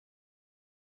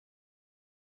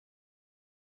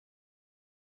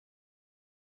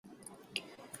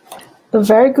A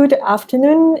very good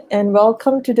afternoon and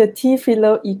welcome to the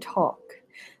Philo e-talk.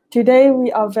 Today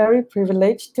we are very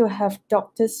privileged to have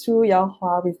Dr. Su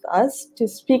Yaohua with us to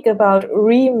speak about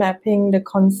remapping the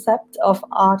concept of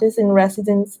artist in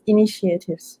residence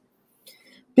initiatives.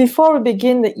 Before we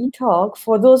begin the e-talk,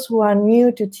 for those who are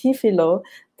new to Philo,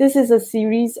 this is a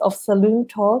series of saloon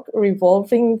talk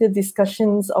revolving the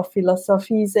discussions of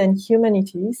philosophies and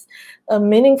humanities, a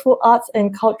meaningful arts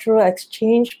and cultural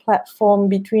exchange platform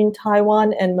between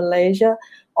Taiwan and Malaysia,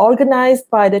 organized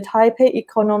by the Taipei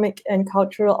Economic and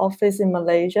Cultural Office in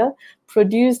Malaysia,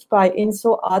 produced by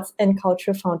INSO Arts and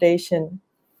Culture Foundation.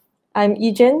 I'm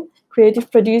Yijen, creative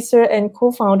producer and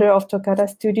co-founder of Toccata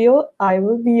Studio. I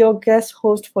will be your guest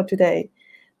host for today.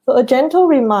 So a gentle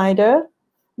reminder,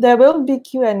 there will be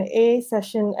Q&A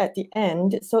session at the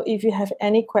end. So if you have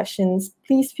any questions,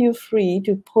 please feel free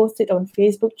to post it on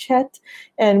Facebook chat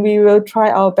and we will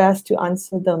try our best to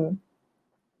answer them.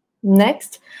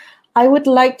 Next, I would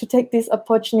like to take this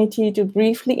opportunity to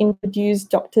briefly introduce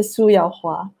Dr. Su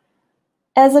Yaohua.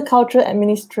 As a cultural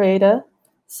administrator,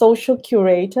 social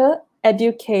curator,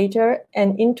 educator,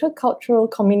 and intercultural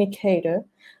communicator,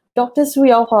 Dr. Su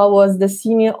Yaohua was the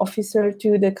senior officer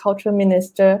to the culture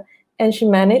minister, and she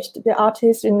managed the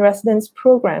artist in residence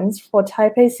programs for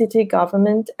Taipei City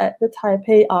Government at the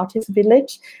Taipei Artist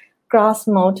Village, Grass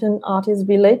Mountain Artist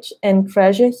Village, and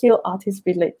Treasure Hill Artist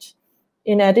Village.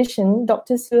 In addition,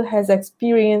 Dr. Su has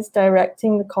experience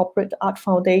directing the Corporate Art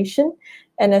Foundation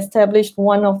and established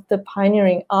one of the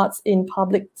pioneering arts in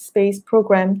public space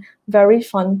program, Very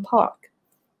Fun Park.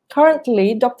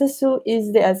 Currently, Dr. Su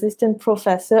is the assistant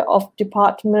professor of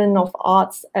Department of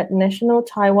Arts at National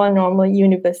Taiwan Normal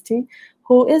University,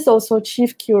 who is also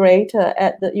chief curator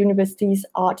at the university's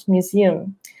art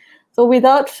museum. So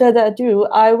without further ado,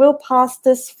 I will pass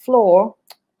this floor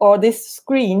or this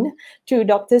screen to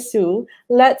Dr. Su.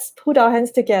 Let's put our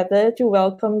hands together to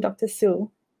welcome Dr.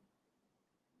 Su.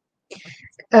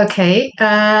 Okay,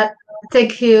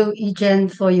 thank you, Yijen,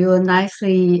 for your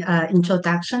nicely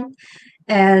introduction.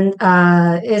 And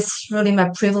it's really my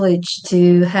privilege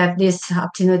to have this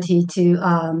opportunity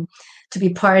to be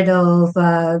part of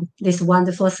this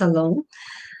wonderful salon.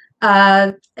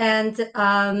 I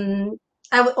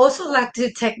would also like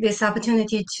to take this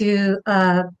opportunity to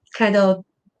kind of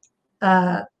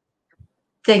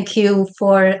thank you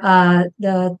for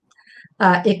the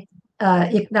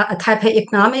Taipei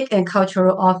Economic and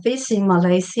Cultural Office in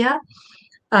Malaysia,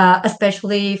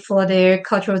 especially for their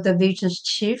cultural division's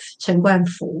chief, Chen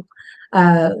Guanfu,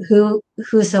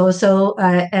 who's also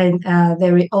a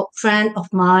very old friend of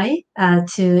mine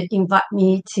to invite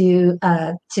me to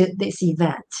this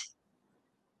event.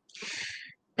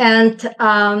 And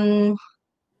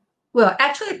well,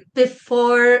 actually,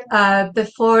 before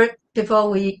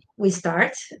we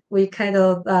start, we kind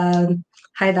of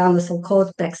hide down the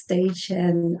so-called backstage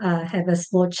and have a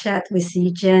small chat with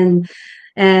Yijen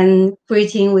and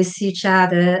greeting with each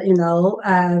other,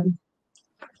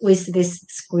 with this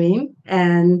screen.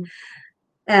 And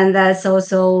that's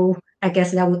also, I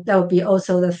guess that would be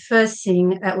also the first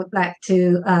thing I would like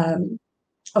to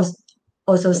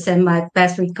also send my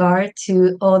best regard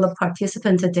to all the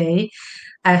participants today.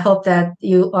 I hope that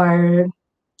you are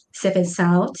safe and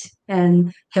sound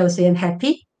and healthy and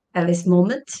happy at this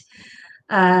moment.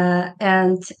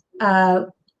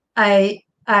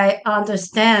 I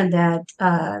understand that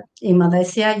in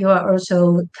Malaysia you are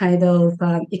also kind of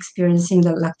experiencing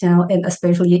the lockdown, and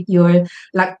especially your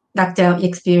lockdown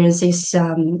experience is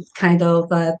kind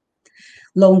of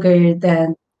longer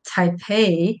than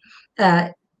Taipei,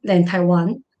 than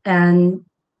Taiwan,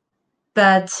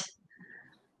 but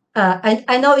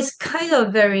I know it's kind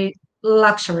of very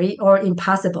luxury or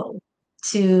impossible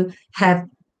to have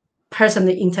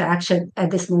personal interaction at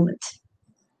this moment.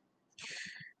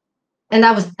 And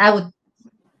I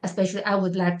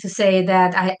would like to say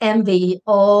that I envy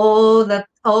all the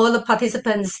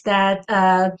participants that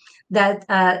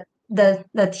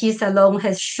the tea salon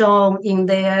has shown in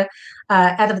their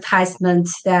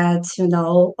advertisements, that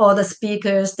all the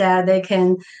speakers, that they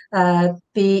can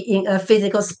be in a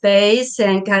physical space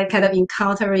and kind of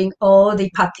encountering all the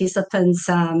participants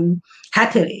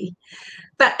happily.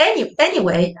 But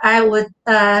anyway, I would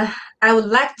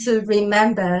like to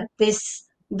remember this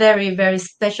very, very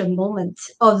special moment,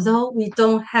 although we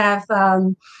don't have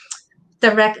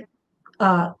direct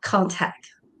contact,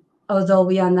 although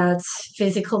we are not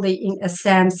physically in a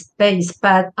same space.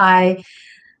 But I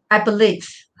believe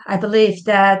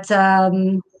that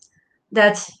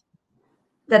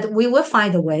that we will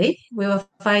find a way. We will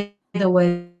find a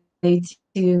way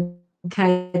to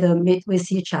kind of meet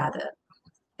with each other.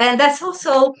 And that's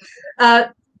also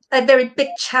a very big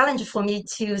challenge for me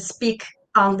to speak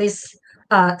on this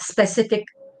specific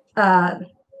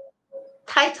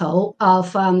title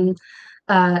of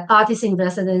Artist in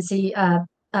Residency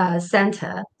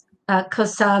Center,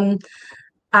 because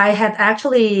I had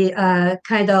actually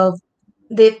kind of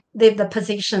lived the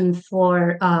position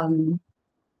for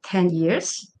 10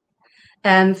 years.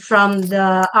 And from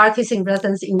the Artist in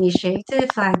Residence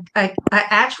initiative, I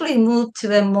actually moved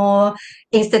to a more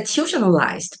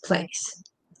institutionalized place.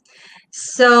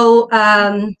 So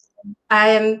I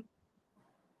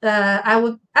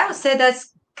would say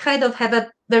that's kind of have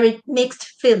a very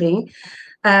mixed feeling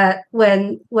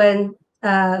when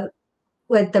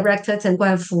Director Chen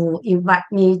Guanfu invite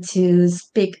me to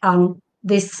speak on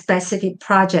this specific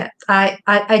project.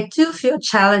 I do feel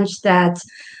challenged that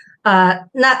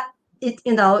not it,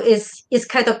 it's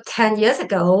kind of 10 years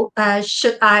ago.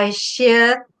 Should I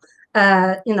share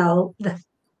the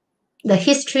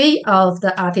history of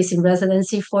the artist in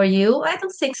residency for you? I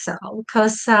don't think so,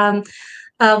 because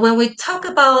when we talk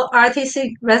about artist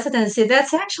in residency,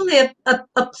 that's actually a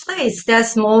place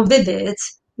that's more vivid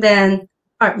than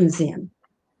art museum.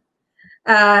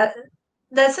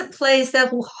 That's a place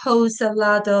that holds a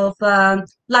lot of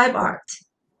live art.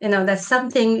 That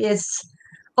something is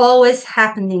always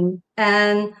happening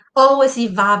and always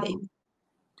evolving.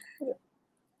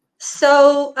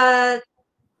 So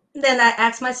then I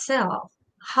asked myself,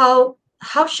 how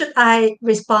should I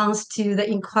respond to the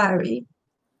inquiry?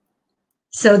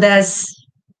 So that's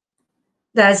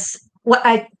what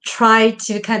I try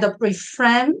to kind of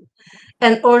reframe.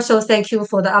 And also thank you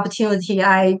for the opportunity.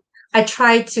 I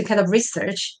try to kind of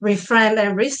reframe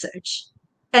and research.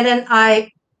 And then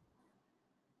I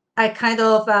kind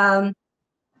of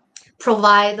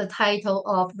provide the title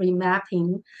of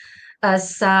remapping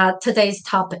as today's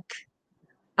topic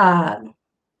to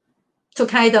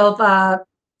kind of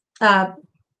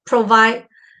provide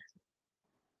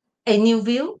a new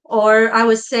view, or I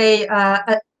would say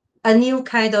a new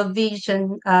kind of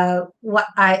vision, what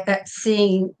I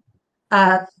seeing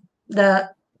the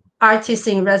artist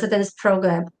in residence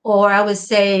program, or I would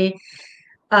say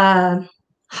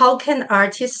how can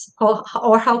artists or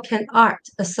how can art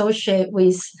associate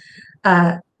with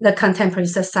the contemporary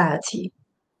society.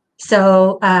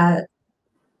 So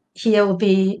here will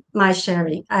be my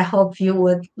sharing. I hope you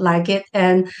would like it,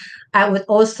 and I would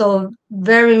also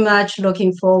very much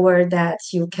looking forward that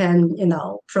you can,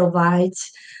 provide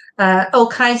all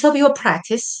kinds of your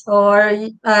practice or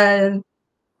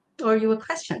your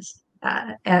questions.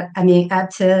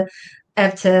 After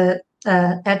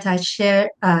I share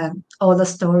all the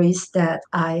stories that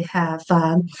I have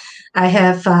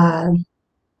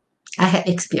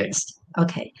experienced.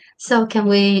 Okay, so can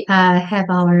we have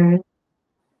our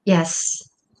yes?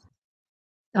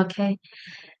 Okay,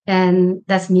 and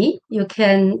that's me. You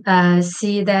can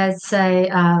see that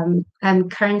I'm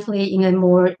currently in a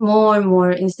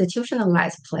more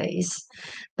institutionalized place,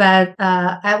 but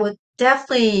I would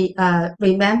definitely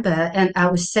remember, and I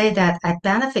would say that I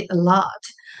benefit a lot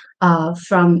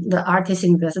from the artist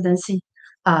in residency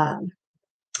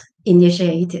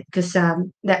initiative, because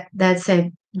that's a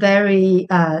very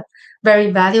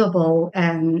very valuable,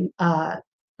 and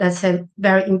that's a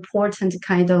very important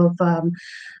kind of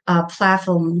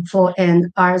platform for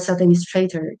an arts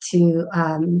administrator to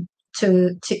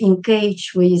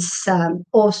engage with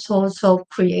all sorts of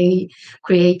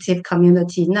creative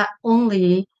community, not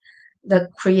only the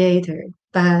creator,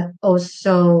 but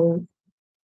also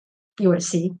you will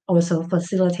see also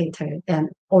facilitator, and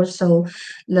also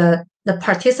the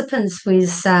participants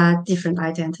with different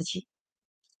identity.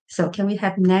 So can we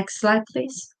have next slide,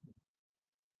 please?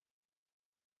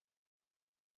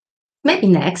 Maybe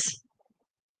next.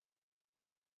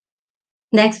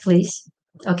 Next, please.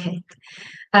 Okay.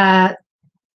 Well,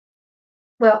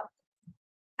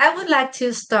 I would like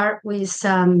to start with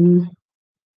kind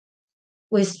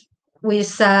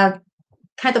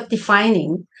of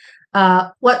defining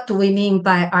what do we mean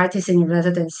by artist in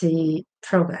residency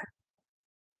program?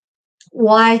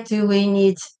 Why do we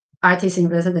need artists in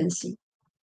residency?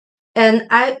 And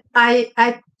I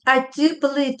do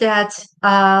believe that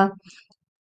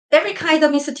every kind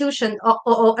of institution,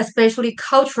 or especially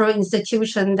cultural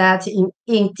institution, that in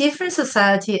different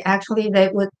society, actually they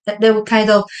would kind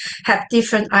of have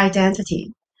different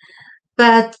identity.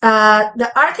 But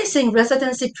the artist in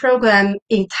residency program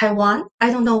in Taiwan, I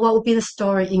don't know what would be the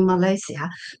story in Malaysia,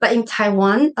 but in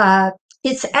Taiwan,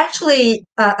 it's actually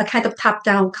a kind of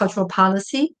top-down cultural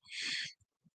policy,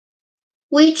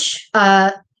 which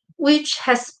has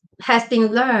been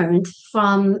learned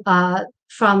from the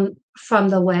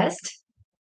West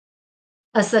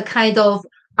as a kind of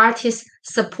artist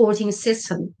supporting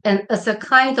system and as a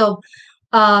kind of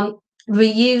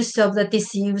reuse of the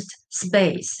disused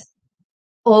space,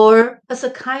 or as a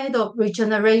kind of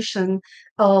regeneration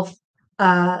of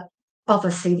a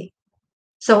city.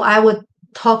 So I would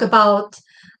talk about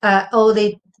all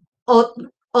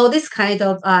this kind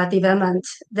of development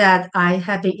that I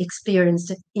have been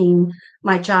experienced in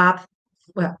my job,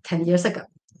 10 years ago.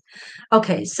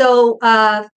 Okay, so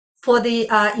for the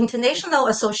International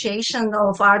Association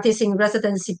of Artists in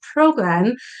Residency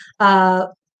program,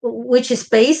 which is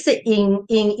based in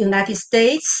United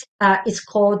States, it's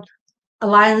called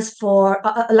Alliance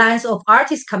of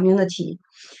Artists Community.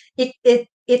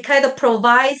 It kind of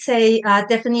provides a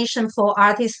definition for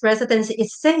artist residency. It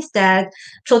says that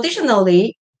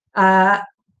traditionally, we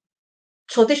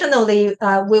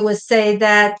would say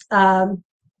that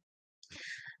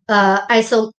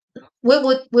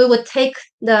we would take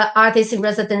the artist in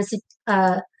residency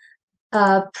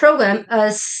program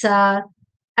as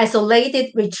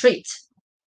isolated retreat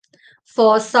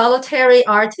for solitary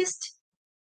artists.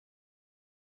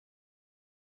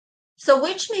 So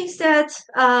which means that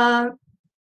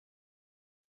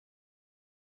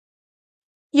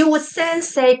you would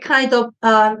sense a kind of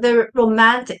very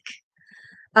romantic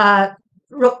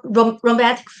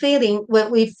romantic feeling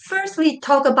when we firstly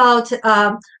talk about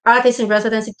artists in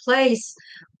residency place,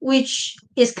 which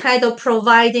is kind of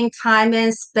providing time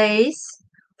and space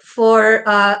for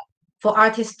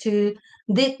artists to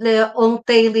live their own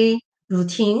daily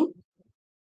routine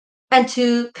and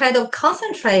to kind of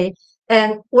concentrate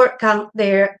and work on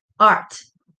their art.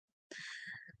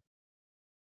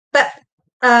 But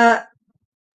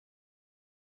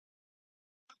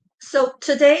so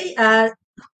today,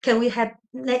 can we have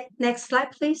next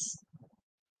slide, please?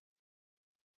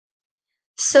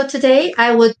 So today,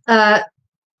 I would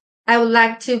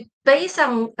like to base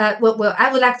on I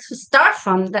would like to start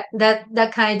from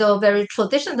that kind of very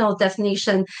traditional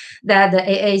definition that the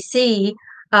AAC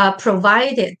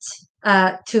provided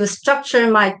to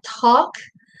structure my talk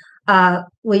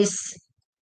with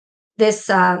this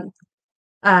 3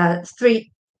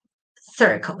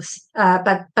 circles.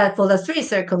 But for the 3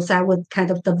 circles, I would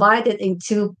kind of divide it in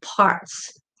 2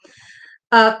 parts.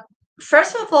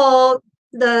 First of all,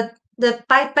 by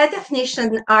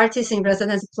definition, artist in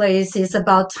residence place is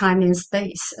about time and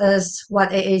space, as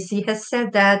what AAC has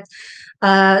said that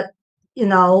a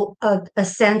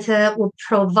center would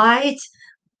provide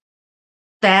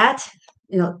that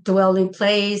dwelling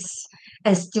place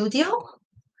and studio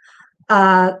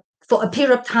for a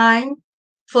period of time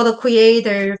for the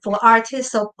creator, for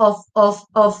artists of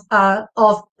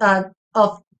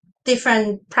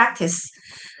different practice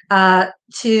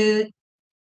to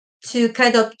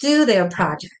kind of do their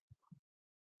project.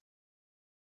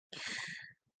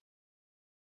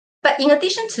 But in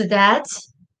addition to that,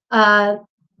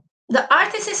 the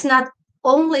artist is not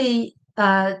only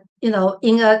in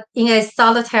a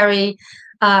solitary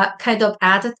kind of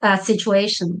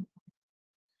situation.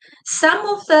 Some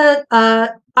of the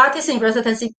artists in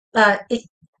residency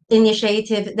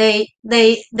initiative, they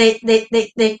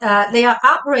are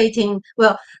operating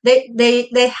well.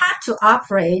 They have to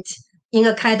operate in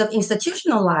a kind of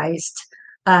institutionalized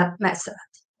method,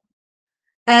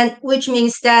 and which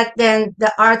means that then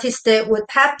the artist they would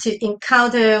have to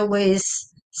encounter with,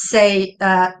 say,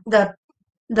 the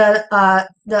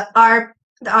art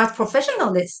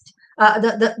professionalist,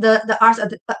 the arts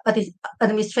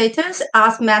administrators,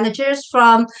 art managers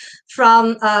from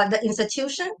the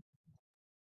institution,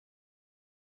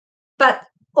 but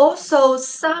also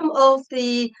some of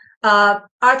the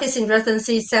artists in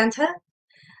residency center,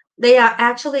 they are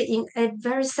actually in a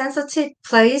very sensitive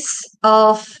place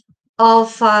of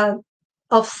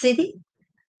city,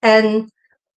 and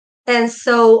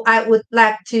so I would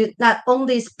like to not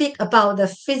only speak about the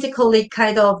physically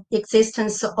kind of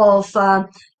existence of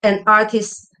an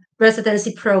artist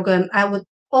residency program. I would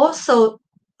also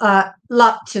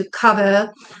love to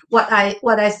cover what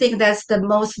I think that's the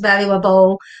most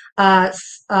valuable kind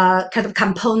of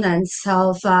components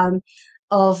of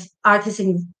artist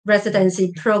in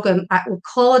residency program. I would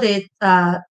call it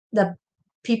the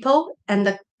people and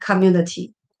the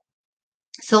community.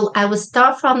 So I will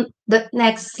start from the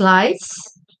next slides,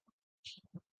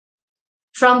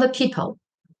 from the people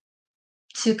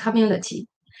to community.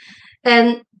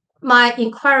 And my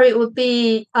inquiry would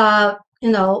be,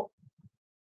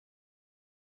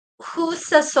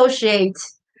 who's associated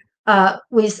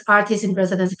with artists in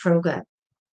residency program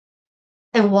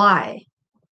and why?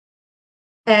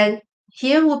 And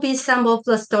here will be some of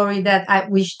the story that I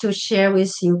wish to share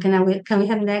with you. Can we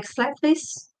have the next slide,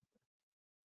 please?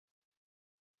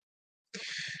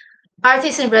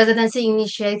 Artist in Residency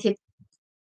Initiative,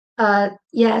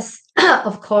 yes,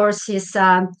 of course, is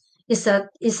a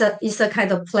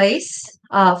kind of place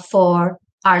for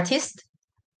artists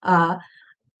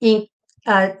in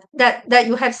that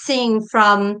you have seen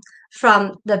from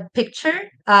the picture.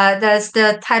 That's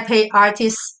the Taipei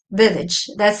Artist Village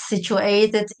that's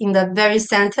situated in the very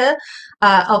center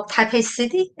of Taipei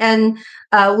City, and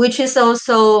which is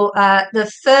also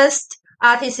the first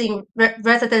artist in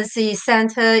residency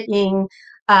center in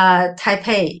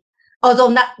Taipei. Although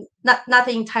not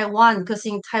in Taiwan, because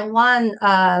in Taiwan,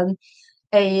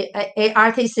 a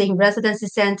artist in residency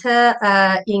center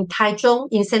in Taichung,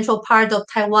 in central part of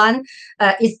Taiwan,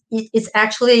 is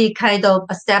actually kind of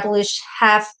established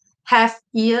half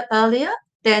year earlier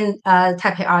than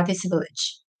Taipei Artist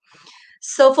Village.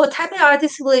 So for Taipei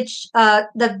Artist Village,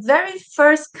 the very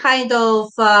first kind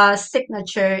of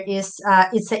signature is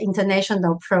it's an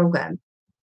international program.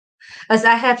 As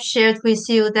I have shared with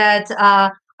you that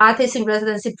artist in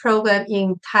residency program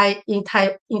in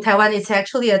Taiwan is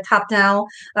actually a top-down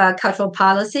cultural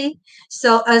policy.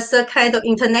 So as a kind of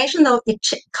international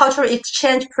cultural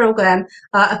exchange program,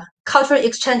 cultural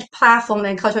exchange platform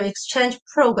and cultural exchange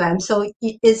program, so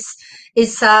it's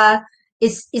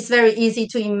very easy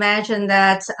to imagine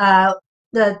that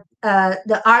the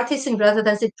artist in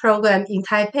residency program in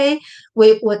Taipei,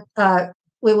 we would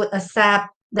accept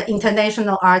the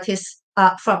international artists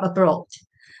from abroad.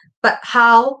 But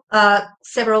how?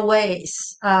 Several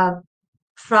ways.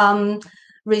 From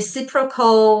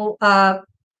reciprocal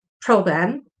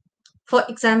program. For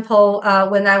example,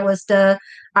 when I was the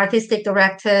artistic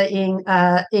director in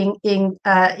Air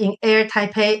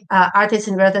Taipei Artist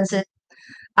in Residence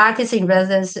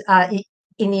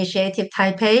Initiative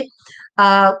Taipei,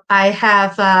 I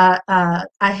have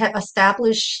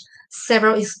established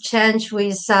several exchange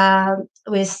with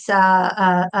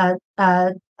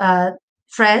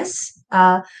France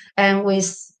and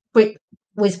with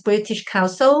British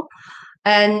Council,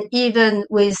 and even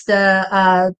with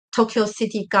the Tokyo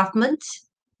City Government,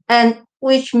 and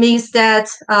which means that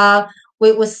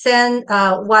we would send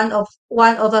one of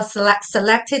the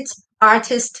selected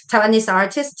artists, Taiwanese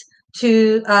artists,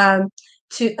 to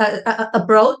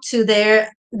abroad to their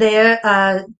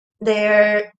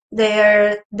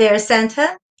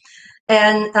center,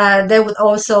 and they would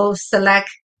also select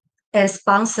and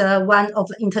sponsor one of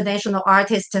the international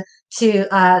artists to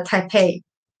Taipei.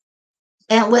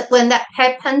 And when that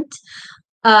happened,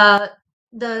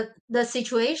 the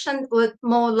situation would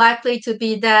more likely to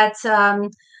be that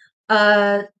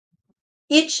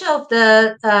each of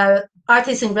the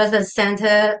artists in residence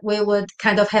center, we would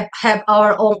kind of have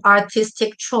our own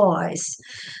artistic choice,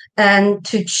 and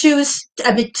to choose,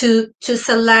 to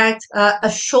select a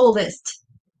short list,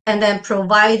 and then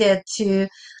provide it to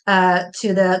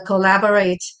the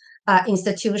collaborate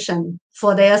institution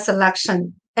for their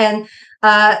selection. And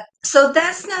so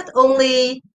that's not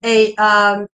only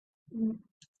an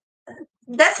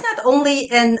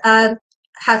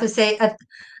how to say a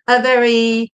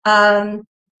very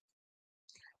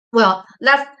well,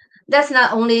 that's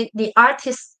not only the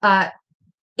artist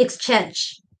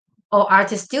exchange or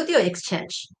artist studio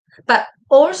exchange, but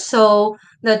also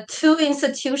the two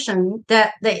institutions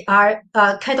that they are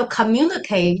kind of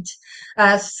communicate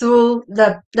through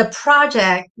the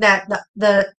project that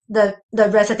the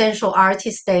residential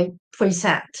artists they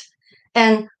present,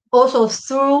 and also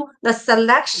through the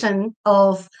selection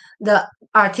of the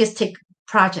artistic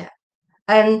project,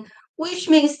 and which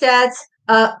means that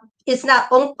it's not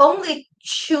only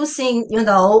choosing,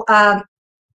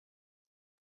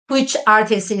 which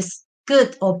artist is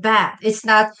good or bad. It's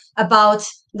not about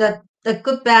the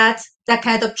good, bad, that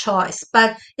kind of choice,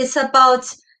 but it's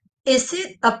about, is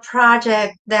it a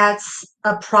project that's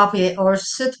appropriate or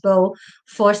suitable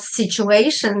for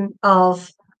situation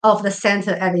of the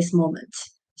center at this moment.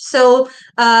 So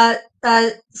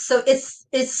so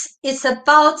it's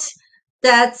about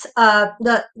that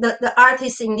the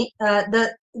artist in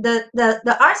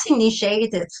the arts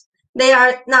initiatives, they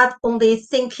are not only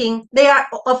thinking, they are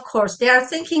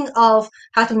thinking of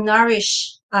how to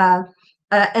nourish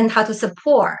and how to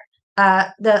support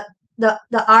the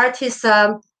artist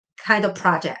kind of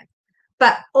project,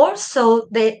 but also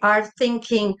they are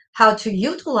thinking how to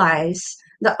utilize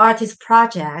the artist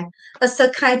project as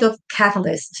a kind of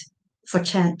catalyst for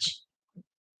change,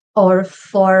 or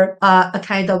for a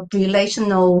kind of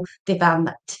relational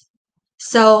development.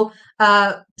 So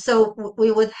so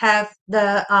we would have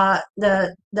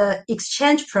the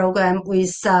exchange program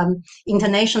with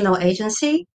international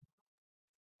agency.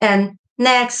 And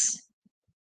next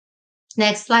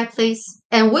slide, please.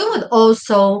 And we would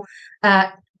also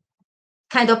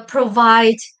kind of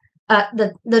provide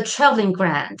the traveling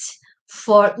grant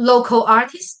for local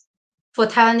artists, for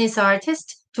Taiwanese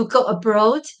artists to go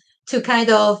abroad to kind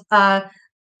of to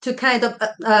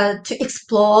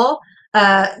explore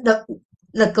the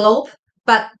globe,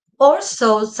 but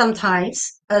also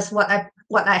sometimes, as what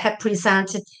I have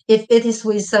presented, if it is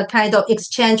with a kind of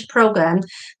exchange program,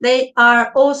 they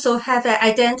are also have an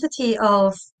identity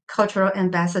of cultural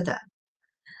ambassador.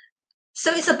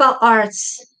 So it's about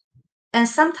arts, and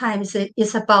sometimes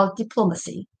it's about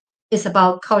diplomacy. It's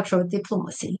about cultural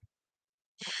diplomacy.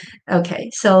 Okay,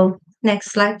 so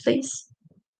next slide, please.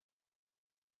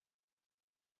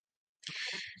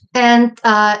 And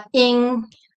in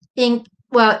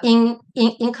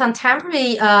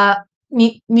contemporary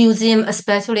museum,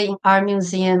 especially in art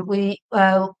museum, we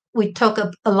talk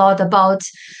a lot about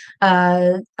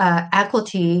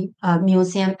equity,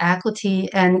 museum equity,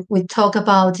 and we talk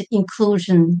about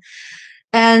inclusion.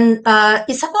 And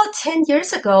it's about 10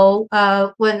 years ago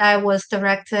when I was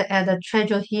director at the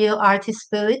Treasure Hill Artist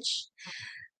Village.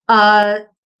 Treasure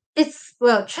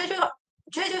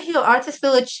Hill Artist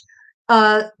Village,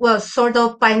 sort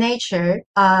of by nature,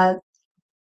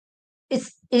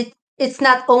 it's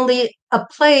not only a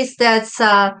place that's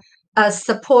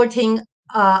supporting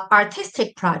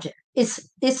artistic project.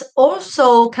 It's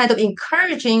also kind of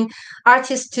encouraging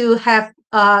artists to have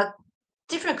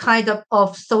different kind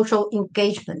of social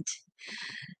engagement.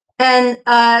 And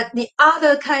the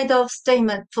other kind of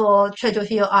statement for Treasure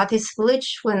Hill Artist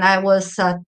Village, when I was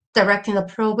directing the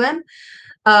program,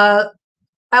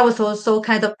 I was also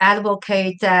kind of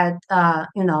advocate that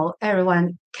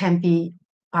everyone can be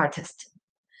artist.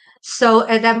 So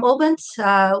at that moment,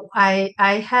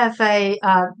 I have a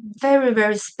very,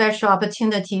 very special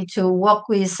opportunity to work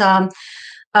with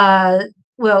to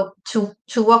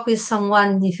work with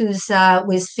someone who's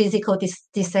with physical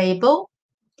disabled,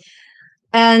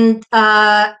 and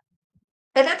at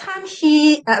that time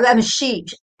she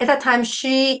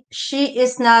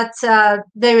is not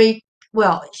very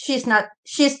well. She's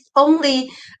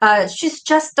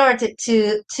just started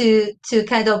to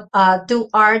kind of do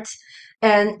art.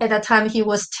 And at that time, he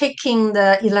was taking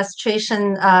the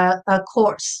illustration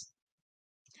course.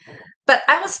 But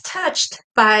I was touched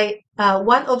by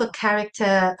one of the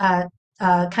character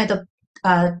kind of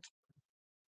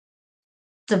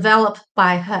developed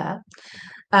by her.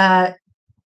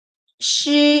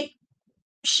 She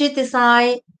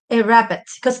designed a rabbit,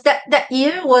 because that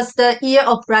year was the year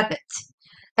of rabbit,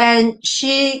 and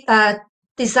she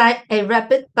designed a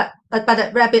rabbit, but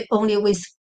a rabbit only with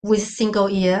single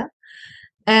ear.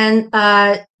 And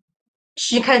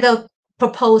she kind of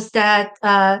proposed that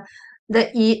the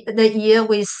ear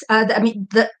with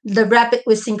the rabbit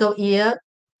with single ear,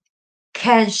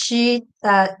 can she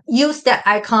use that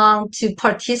icon to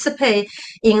participate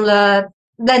in the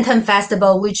Lantern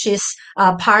Festival, which is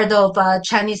part of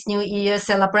Chinese New Year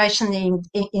celebration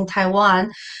in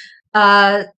Taiwan,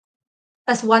 as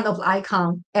one of the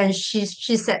icon. And she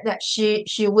said that she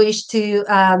wished to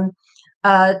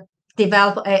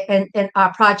develop an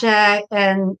art project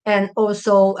and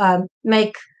also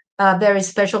make a very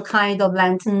special kind of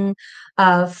lantern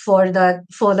for the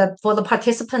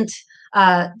participant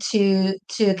to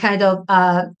kind of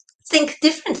think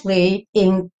differently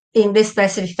in this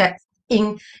specific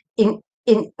in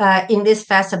this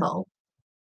festival.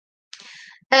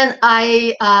 And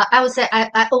I would say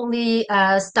I only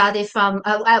study from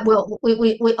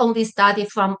we only study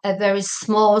from a very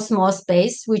small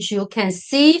space, which you can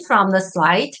see from the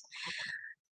slide.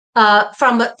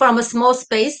 From a small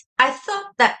space, I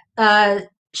thought that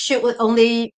she would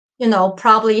only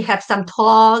probably have some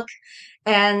talk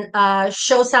and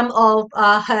show some of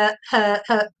her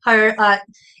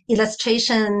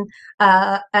illustration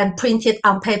and print it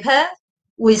on paper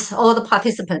with all the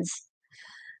participants.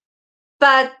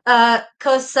 But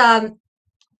because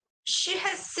she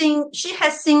has seen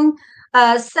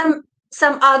some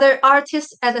other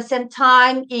artists at the same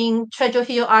time in Treasure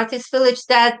Hill Artist Village,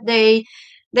 that they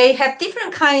have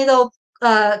different kind of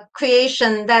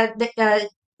creation that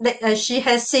she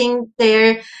has seen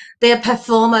their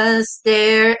performance,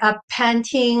 their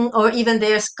painting, or even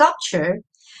their sculpture.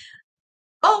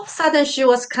 All of a sudden, she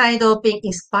was kind of being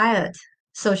inspired.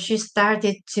 So she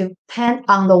started to paint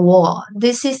on the wall.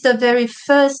 This is the very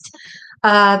first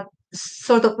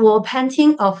sort of wall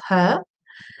painting of her.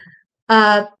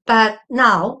 But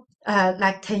now,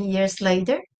 like 10 years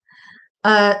later,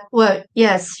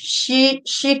 yes, she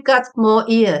got more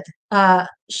eared.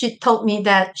 She told me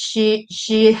that she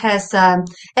has at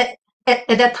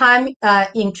that time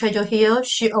in Treasure Hill,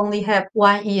 she only had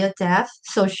one ear deaf,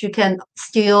 so she can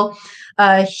still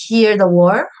hear the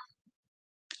word.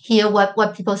 hear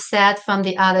what people said from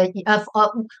the other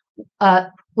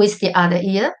with the other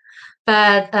ear.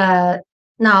 But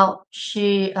now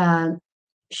she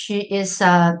is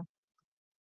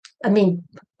I mean,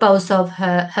 both of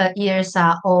her ears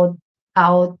are all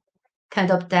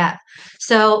kind of deaf.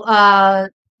 So I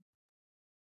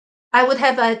would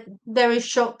have a very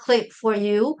short clip for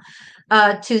you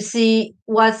to see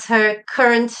what's her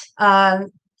current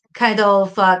kind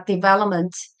of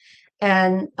development,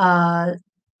 and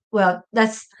well,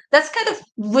 that's kind of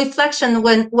reflection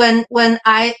when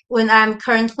I'm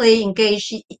currently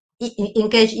engaged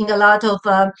in a lot of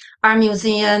art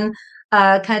museum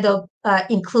kind of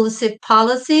inclusive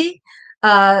policy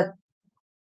that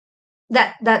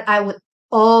I would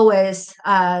always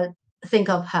think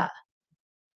of her.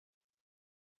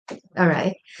 All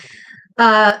right.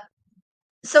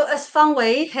 So as Fang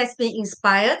Wei has been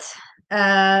inspired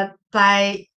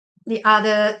by the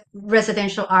other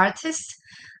residential artists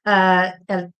at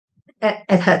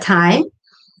her time.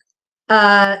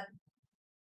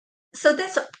 So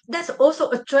that's also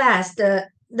addressed the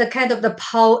kind of the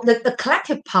power, the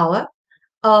collective power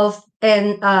of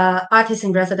an artist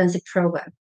in residency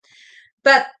program.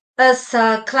 But as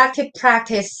a collective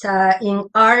practice in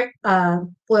art,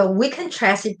 well, we can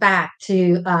trace it back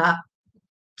to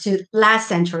last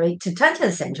century, to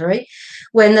 20th century,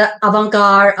 when the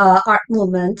avant-garde art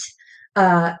movement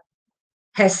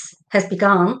has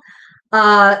begun.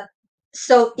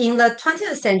 So in the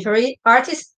 20th century,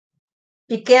 artists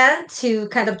began to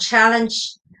kind of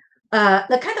challenge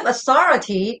the kind of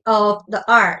authority of the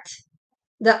art,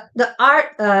 the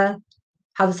art,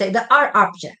 how to say, the art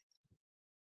object,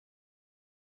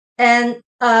 and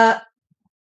the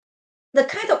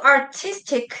kind of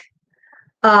artistic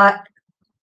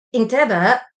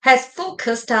endeavor has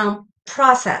focused on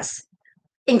process,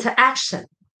 interaction,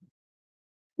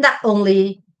 not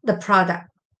only the product,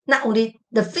 not only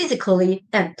the physically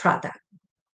end product.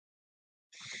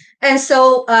 And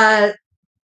so,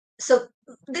 so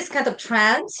this kind of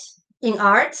trend in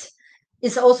art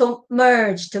is also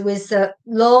merged with a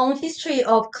long history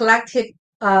of collective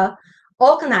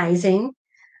organizing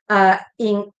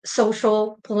in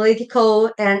social, political,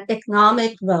 and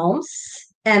economic realms.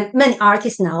 And many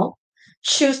artists now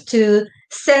choose to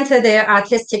center their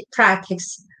artistic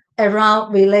practice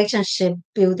around relationship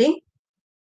building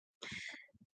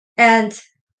and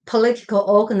political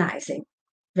organizing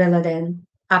rather than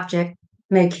object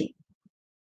making.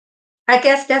 I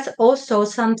guess that's also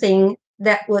something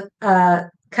that would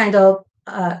kind of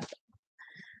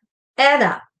add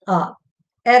up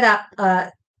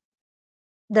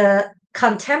the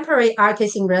contemporary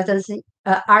artist in residency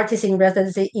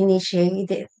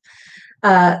initiative,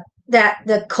 that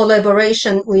the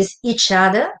collaboration with each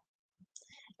other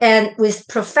and with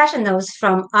professionals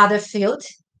from other fields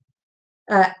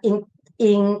in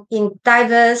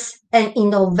diverse and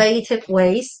innovative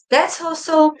ways. That's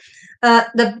also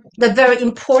the very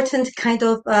important kind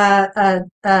of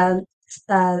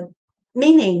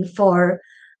meaning for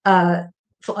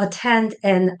attend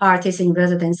an artist in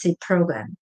residency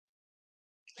program.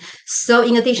 So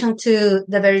in addition to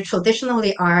the very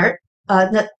traditionally art,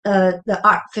 the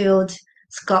art field,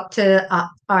 sculptor,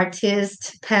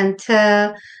 artist,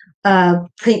 painter,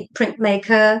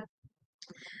 printmaker,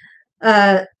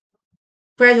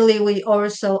 gradually we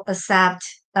also accept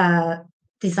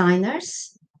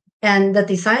designers. And the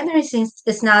designer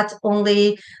is not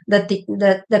only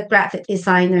the graphic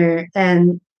designer,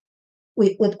 and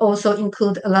we would also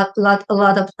include a lot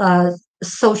of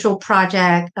social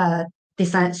project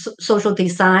design, social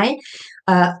design.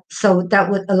 So that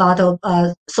would a lot of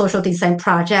social design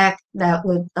project that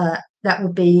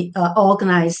would be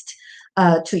organized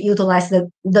to utilize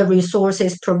the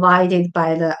resources provided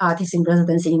by the Artist in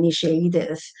Residency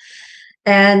Initiative.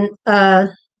 And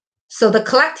so the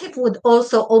collective would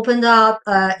also open up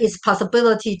its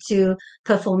possibility to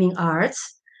performing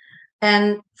arts.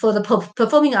 And for the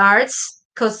performing arts,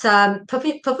 because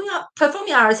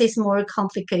performing arts is more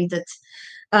complicated.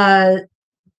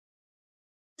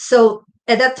 So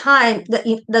at that time,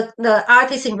 the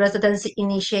Artist in Residency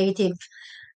Initiative,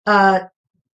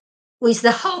 with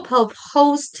the hope of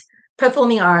host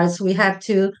performing arts, we have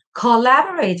to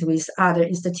collaborate with other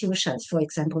institutions, for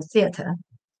example, theater.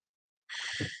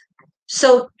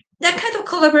 So that kind of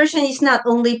collaboration is not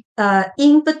only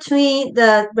in between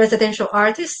the residential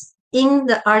artists in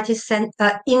the artist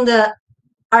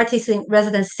in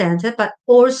residence center, but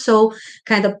also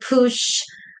kind of push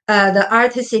the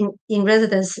Artist in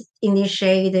Residence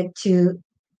Initiative to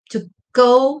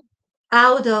go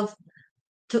out of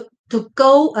to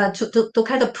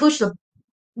kind of push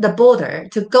the border,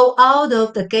 to go out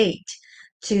of the gate,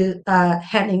 to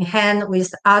hand in hand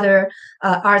with other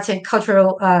arts and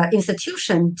cultural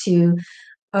institutions to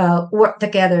work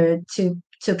together to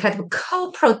kind of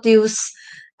co-produce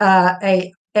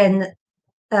to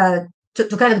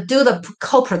kind of do the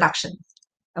co-production.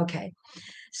 Okay,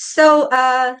 so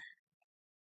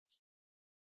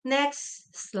next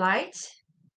slide.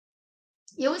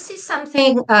 You will see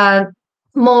something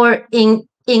more in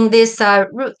this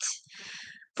route.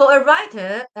 For a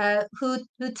writer who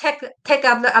take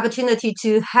up the opportunity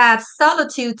to have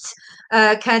solitude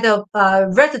kind of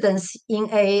residence in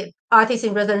a artist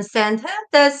in residence center,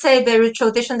 that's a very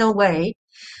traditional way.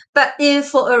 But if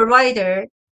for a writer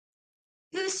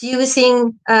who's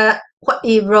using what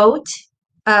he wrote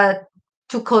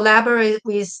to collaborate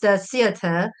with the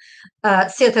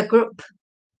theater group,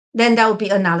 then that would be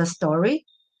another story.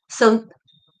 So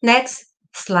next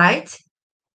slide,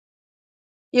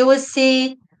 you will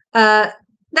see that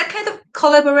kind of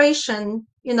collaboration,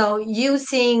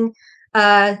 using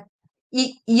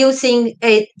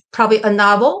probably a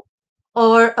novel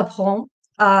or a poem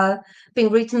being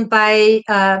written by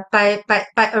a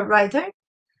writer,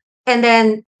 and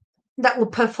then that will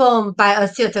perform by a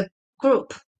theater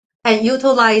group, and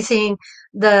utilizing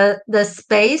the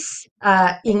space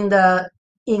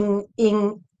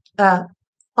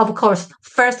of course,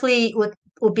 firstly would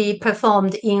be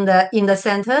performed in the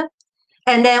center,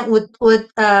 and then would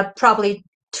probably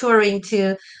touring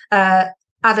to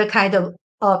other kind of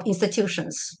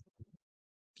institutions.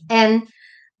 And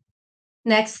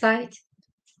next slide.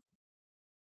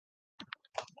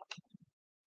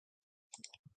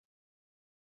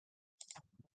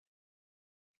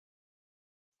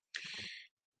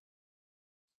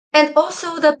 And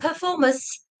also the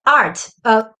performance art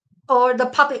or the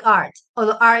public art or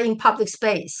the art in public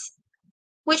space,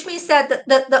 which means that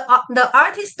the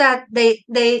artists that they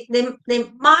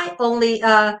might only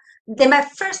they might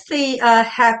firstly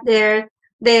have their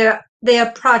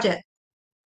project,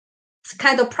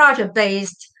 kind of project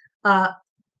based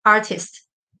artist,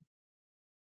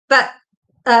 but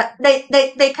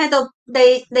they kind of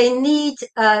they need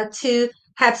to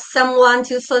have someone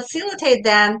to facilitate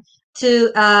them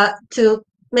to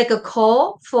make a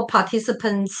call for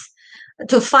participants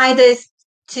to find this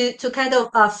to kind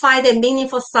of find a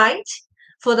meaningful site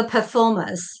for the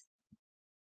performers,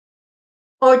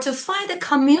 or to find a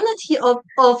community of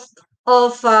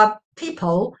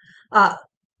people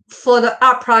for the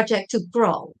art project to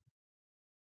grow.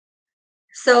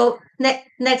 So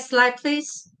next slide,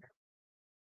 please.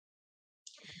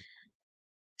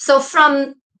 So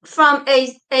from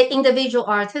a individual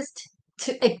artist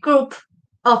to a group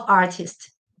of artists,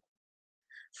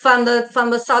 from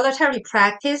the solitary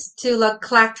practice to the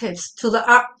collectives, to the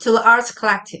arts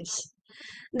collectives,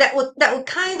 that would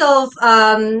kind of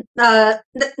that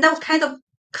would kind of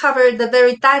cover the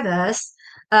very diverse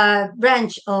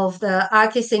range of the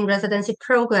artist in residency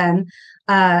program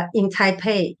in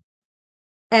Taipei.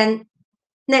 And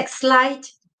next slide.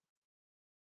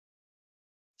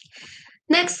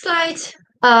 Next slide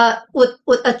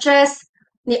would address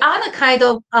the other kind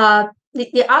of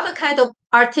the other kind of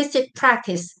artistic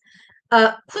practice,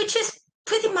 which is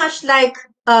pretty much like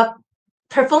a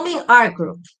performing art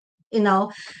group.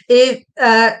 If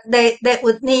they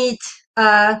would need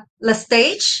the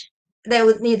stage, they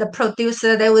would need a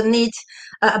producer, they would need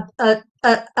a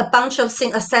bunch of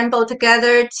things assembled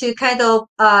together to kind of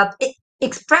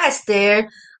express their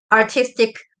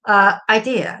artistic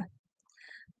idea.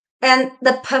 And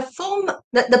the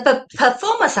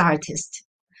performance artist,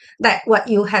 that what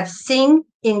you have seen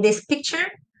in this picture,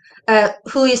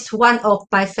 who is one of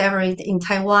my favorite in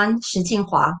Taiwan, Shi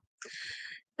Jinghua.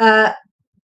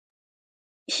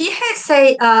 He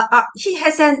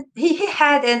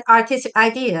had an artistic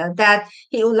idea that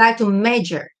he would like to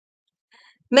major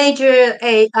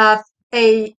a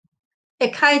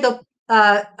kind of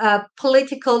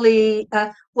politically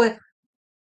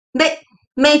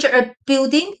major a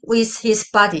building with his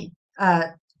body,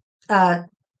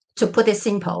 to put it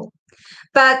simple.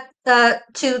 But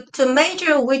to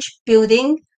major which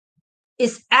building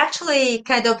is actually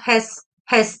kind of has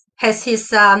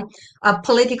his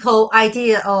political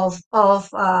idea of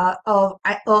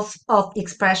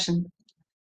expression.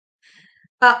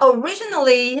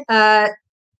 Originally,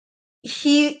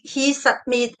 he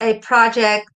submit a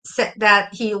project said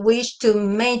that he wished to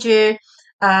major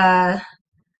a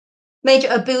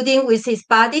building with his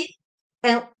body,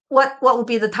 and what would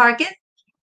be the target?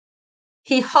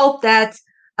 He hoped that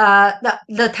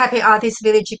the Taipei Artist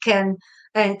Village can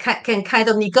kind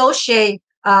of negotiate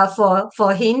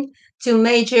for him to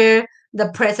major the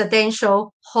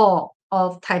presidential hall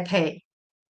of Taipei.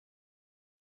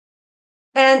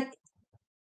 And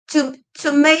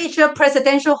to major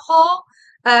presidential hall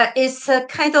is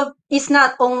kind of, it's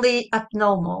not only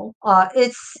abnormal.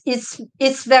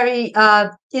 It's very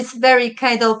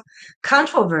kind of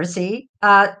controversy.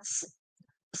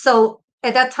 So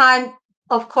at that time,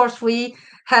 of course, we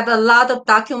have a lot of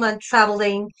document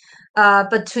traveling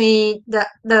between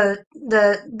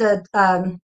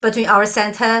between our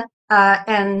center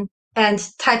and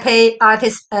Taipei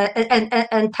Artist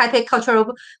and Taipei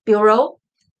Cultural Bureau,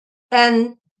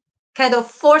 and kind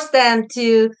of force them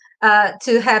to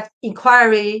have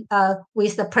inquiry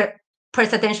with the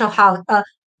presidential house,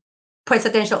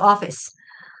 presidential office.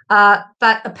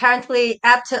 But apparently,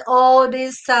 after all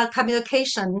this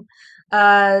communication,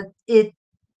 it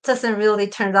doesn't really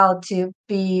turn out to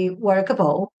be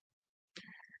workable.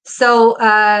 So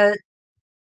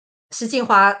Shi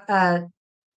Jinhua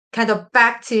kind of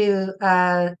back to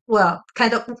well,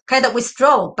 kind of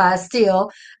withdraw, but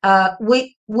still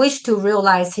we wish to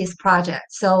realize his project.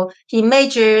 So he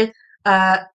majored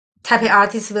Taipei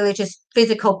Artist Village's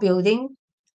physical building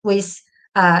with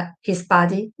his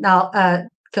body. Now,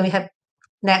 can we have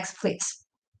next, please?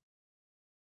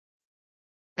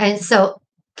 And so,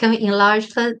 can we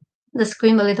enlarge the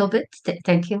screen a little bit?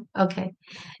 Thank you. Okay.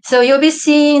 So you'll be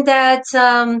seeing that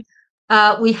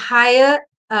we hire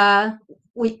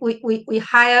we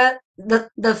hire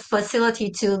the facility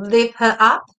to lift her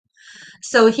up.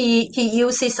 So he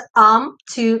uses arm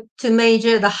to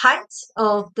measure the height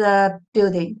of the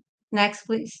building. Next,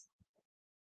 please.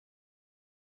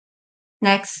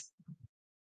 Next.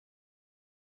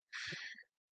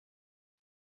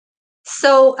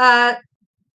 So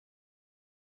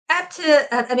after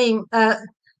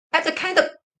after kind of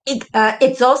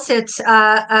exhausted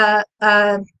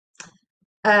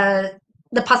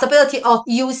the possibility of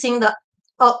using the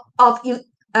of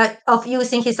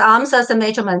using his arms as a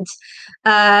measurement,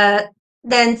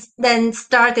 then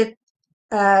started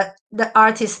the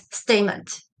artist's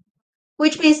statement,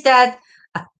 which means that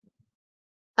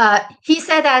he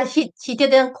said that he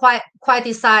didn't quite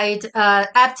decide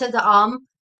after the arm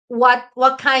what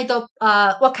kind of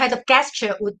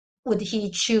gesture would he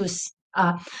choose,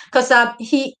 because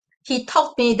he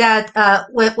told me that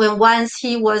when once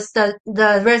he was the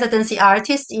residency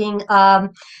artist in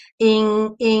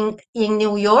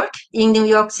New York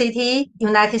City,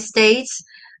 United States,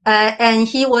 and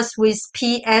he was with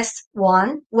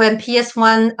PS1 when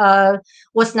PS1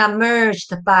 was not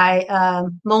merged by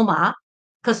MoMA,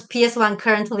 because PS1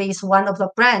 currently is one of the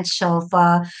branch of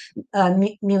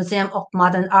Museum of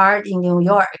Modern Art in New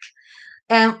York,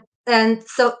 and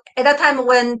so at that time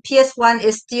when PS1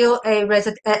 is still a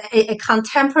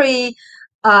contemporary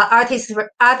artist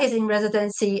in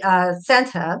residency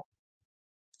center,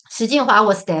 Shi Jinhua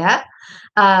was there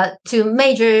to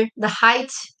measure the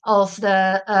height of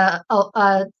the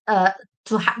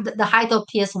the height of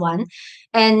PS1,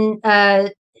 and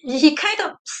he kind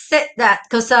of said that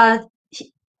because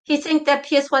he thinks that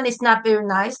PS1 is not very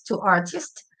nice to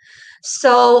artists,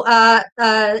 so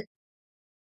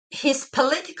his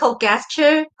political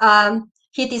gesture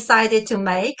he decided to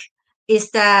make is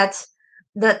that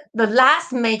the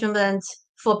last measurement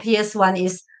for PS1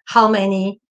 is how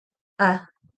many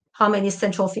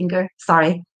central finger?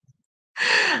 Sorry,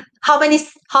 how many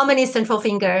central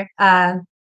finger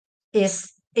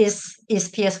is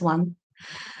PS1?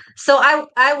 So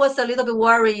I was a little bit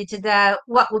worried that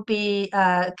what would be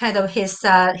kind of his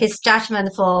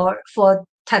judgment for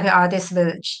Taipei Artist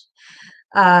Village.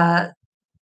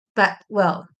 But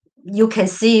well, you can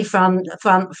see from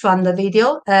the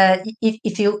video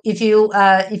if you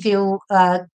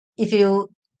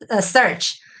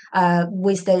search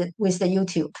with the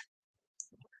YouTube.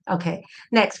 Okay,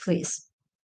 next, please.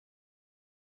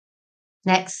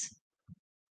 Next.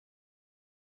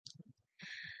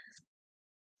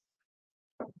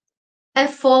 And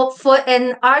for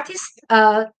an artist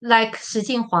like Shi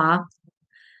Jinhua,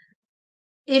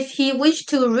 if he wished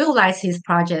to realize his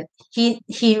project, he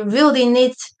really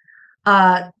needs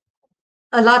a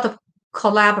lot of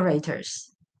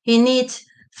collaborators. He needs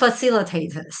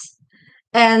facilitators,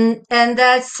 and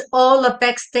that's all the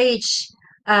backstage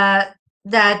that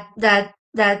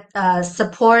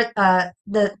support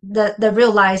the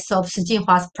realize of Shi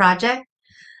Jinhua's project,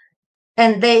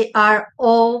 and they are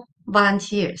all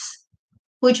volunteers,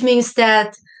 which means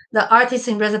that the Artist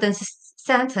in Residence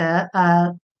Center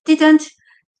didn't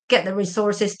get the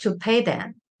resources to pay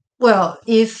them. Well,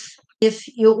 if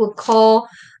you would call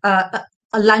a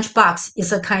lunchbox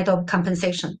is a kind of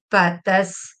compensation, but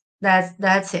that's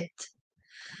it.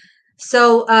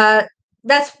 So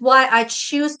that's why I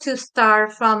choose to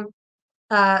start from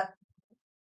the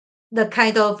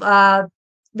kind of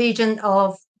vision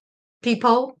of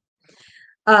people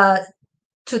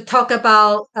to talk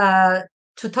about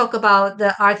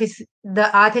the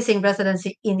artist in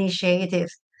residency initiative.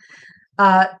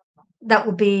 That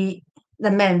would be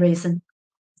the main reason.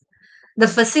 The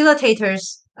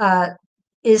facilitators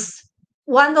is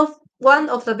one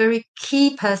of the very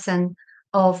key person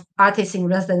of artist in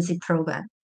residency program.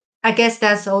 I guess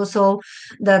that's also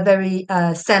the very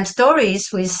same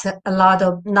stories with a lot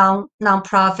of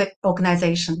non-profit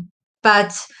organization.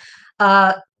 But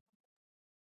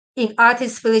in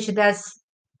Artist Village, that's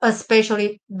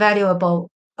especially valuable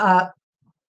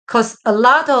because a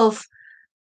lot of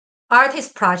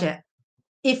artist project,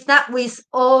 if not with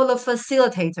all the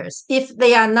facilitators, if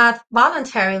they are not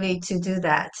voluntarily to do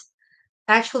that,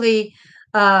 actually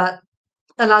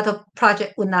a lot of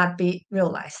project would not be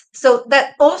realized. So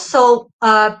that also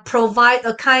provide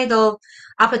a kind of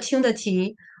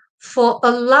opportunity for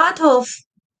a lot of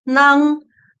non-art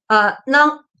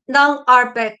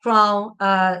background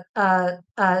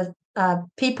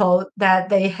people that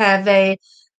they have a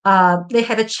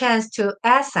chance to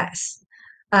access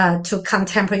to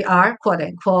contemporary art, quote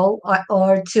unquote,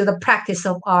 or to the practice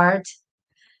of art,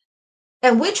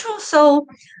 and which also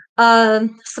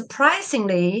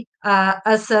surprisingly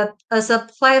as a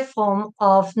platform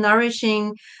of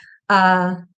nourishing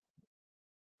a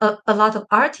lot of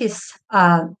artists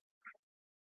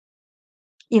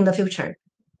in the future.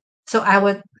 So I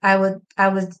would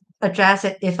address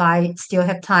it if I still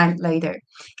have time later.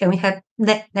 Can we have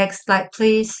next slide,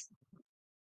 please?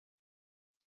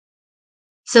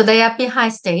 So they are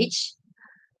behind stage,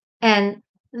 and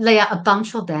there are a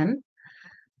bunch of them.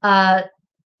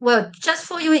 Well, just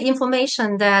for your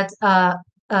information, that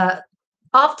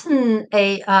often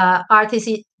a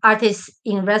artist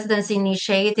in residency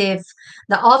initiative,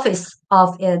 the office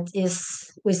of it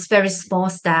is with very small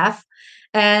staff.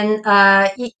 And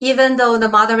even though the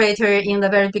moderator in the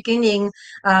very beginning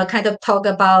kind of talked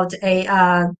about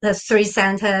the 3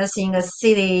 centers in a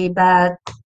city, but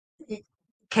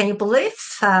can you believe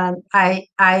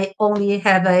I only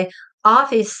have a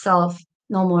office of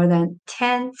no more than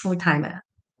 10 full-timer.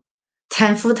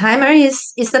 10 full-timer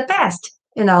is the best.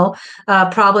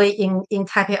 Probably in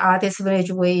Taipei Artist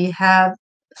Village we have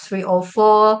 3 or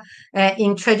 4.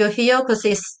 In Treasure Hill, because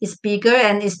it's bigger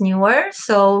and it's newer,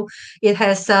 so it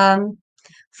has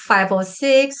 5 or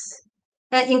 6.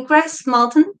 And in Grass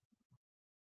Mountain,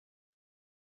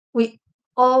 we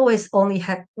always only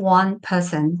have 1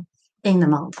 person in the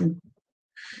mountain.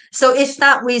 So it's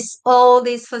not with all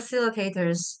these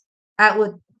facilitators.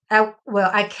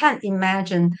 I can't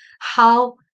imagine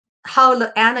how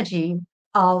the energy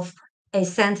of a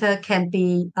center can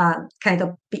be kind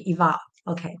of be evolved.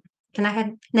 Okay, can I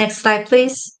have next slide,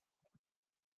 please?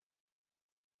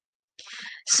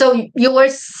 So you will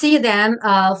see them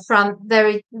from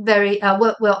very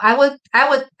well. I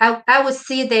would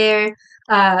see their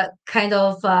kind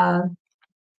of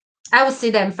I would see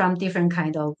them from different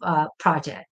kind of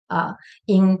project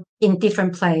in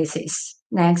different places.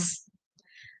 Next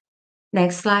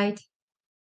slide.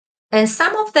 And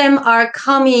some of them are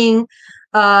coming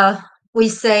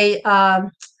with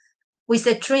a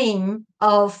dream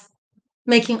of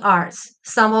making arts.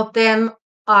 Some of them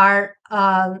are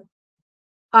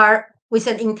with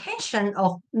an intention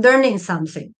of learning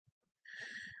something.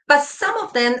 But some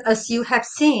of them, as you have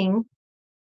seen,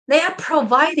 they are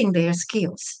providing their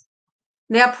skills.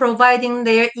 They are providing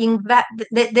their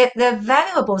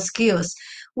valuable skills,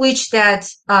 which that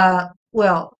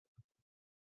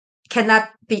cannot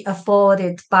be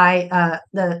afforded by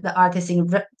the artists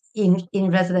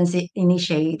in residency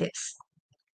initiatives.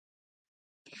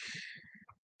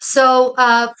 So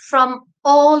from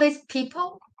all these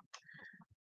people,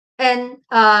 and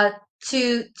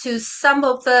to some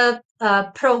of the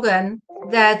program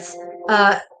that's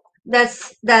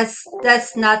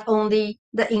not only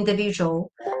the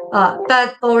individual,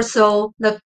 but also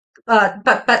the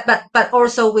but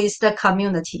also with the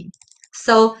community.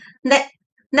 So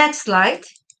next slide.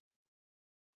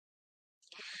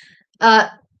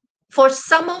 For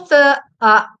some of the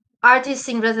artists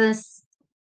in residence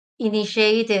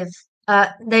initiative,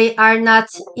 they are not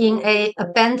in a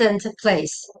abandoned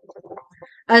place.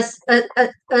 As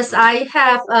I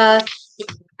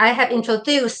have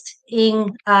introduced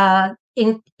in the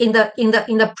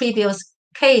previous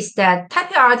case, that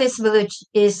Taipei Artist Village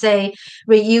is a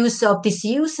reuse of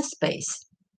disused space,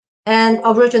 and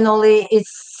originally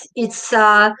it's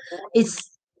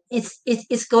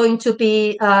going to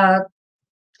be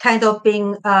kind of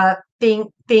being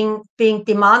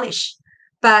demolished,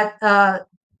 but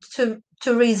to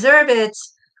reserve it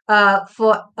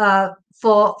for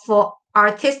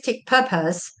artistic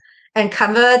purpose, and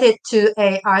convert it to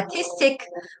a artistic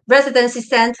residency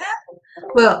center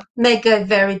will make a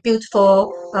very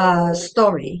beautiful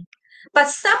story. But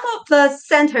some of the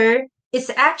center is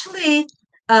actually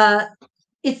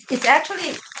it's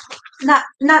actually not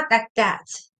like that.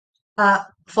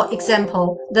 For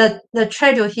example, the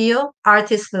Treasure Hill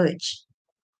Artist Village.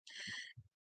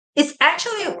 It's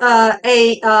actually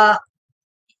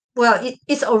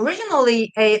it's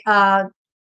originally a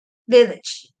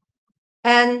village,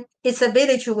 and it's a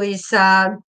village with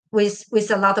a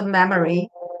lot of memory,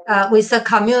 with a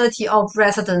community of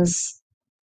residents,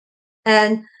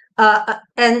 and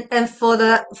for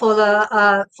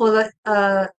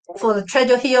the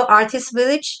Treasure Hill Artist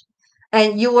Village,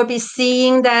 and you will be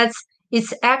seeing that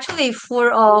it's actually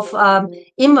full of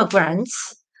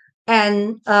immigrants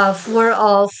and full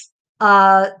of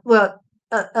a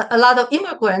lot of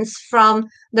immigrants from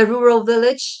the rural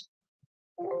village.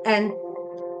 And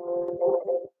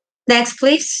next,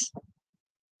 please.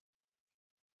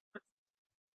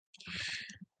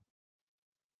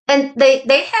 And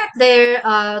they have their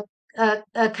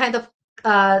kind of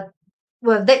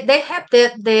they have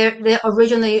their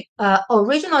originally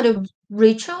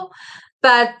ritual,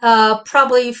 but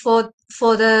probably for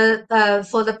the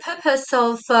purpose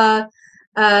of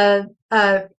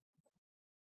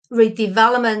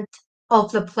redevelopment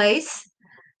of the place.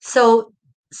 So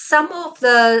some of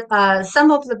the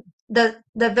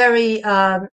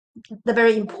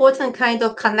very important kind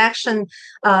of connection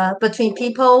between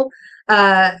people,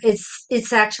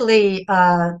 it's actually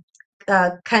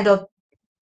kind of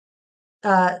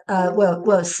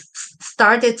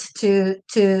started to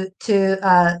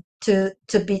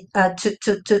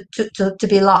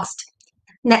be lost.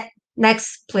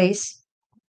 Next, please.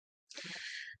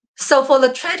 So for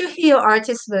the Treasure Hill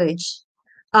Artist Village,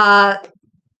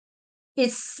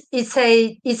 it's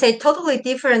a totally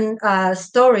different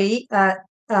story. It's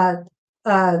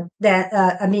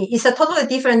a totally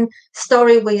different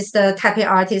story with the Taipei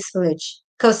Artist Village,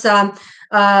 because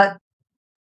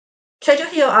Treasure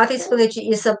Hill Artist Village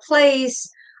is a place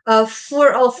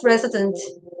full of residents,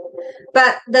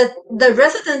 but the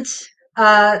residents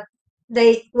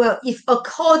if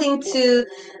according to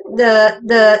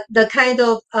the kind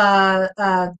of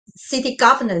city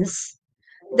governance,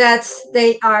 that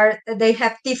they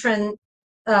have different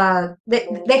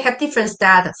they have different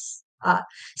status.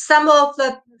 Some of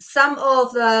the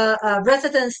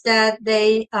residents that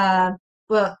they have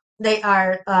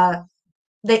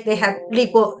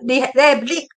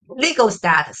legal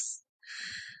status,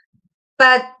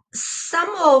 but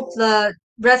some of the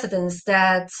residents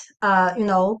that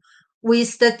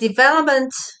with the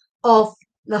development of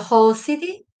the whole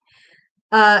city,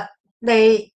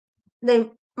 they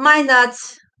might not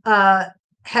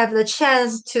have the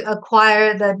chance to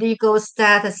acquire the legal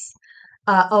status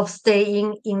of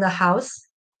staying in the house.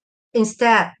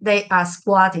 Instead, they are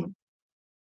squatting.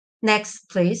 Next,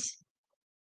 please.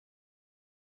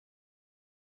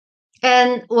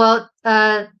 And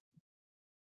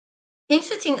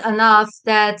interesting enough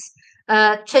that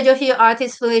Treasure Hill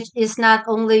Artist Village is not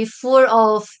only full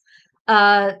of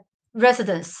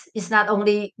residents, it's not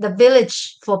only the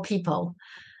village for people.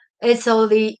 It's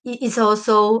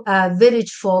also a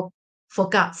village for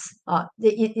gods.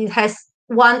 It has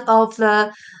one of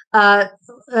the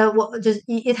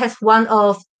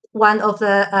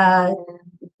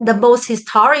the most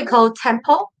historical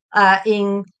temple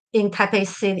in Taipei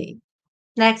City.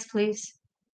 Next, please.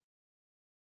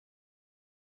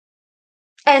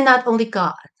 And not only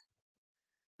God,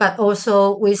 but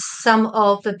also with some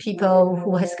of the people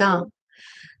who has gone.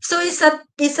 So it's a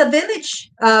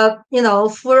village,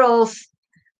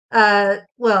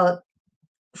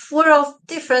 full of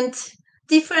different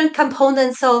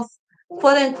components of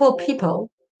quote unquote people,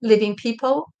 living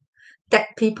people, dead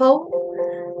people,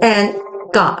 and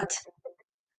God.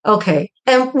 Okay,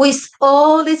 and with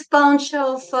all this bunch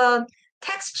of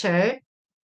texture.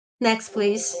 Next,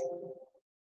 please.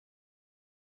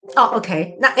 Oh,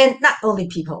 okay. Not only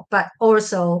people, but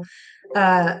also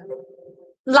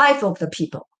life of the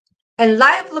people. And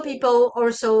life of the people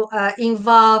also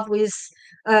involved with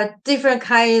different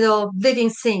kind of living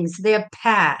things, their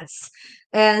pets,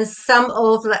 and some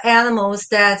of the animals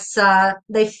that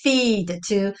they feed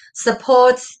to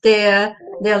support their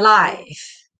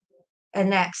life. And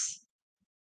next.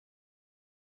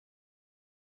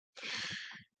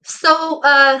 So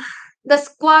the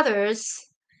squatters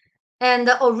and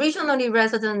the originally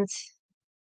residents,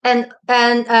 and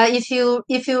if you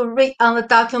read on the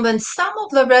document, some of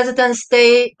the residents,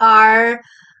 they are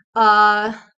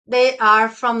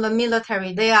from the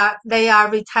military. They are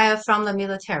retired from the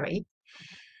military.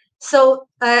 So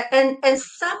and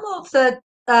some of the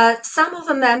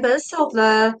members of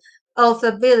the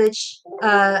village,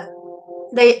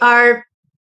 they are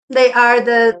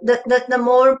the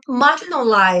more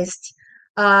marginalized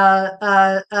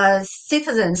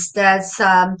citizens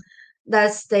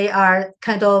that they are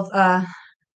kind of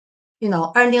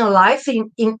earning a life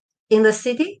in the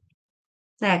city.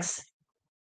 Next.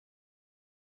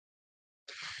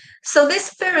 So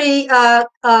this very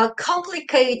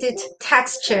complicated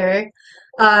texture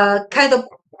kind of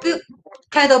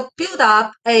build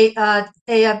up a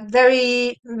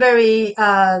very very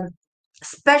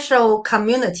special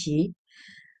community,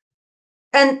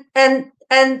 and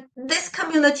this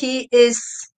community is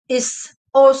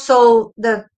also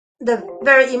the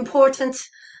very important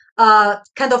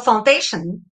kind of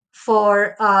foundation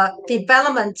for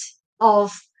development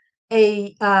of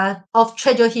of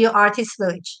Treasure Hill Artist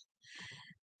Village.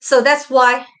 So that's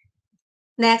why.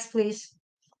 Next, please.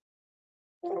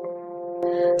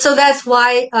 So that's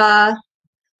why I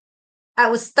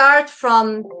would start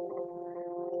from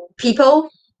people,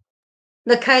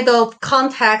 the kind of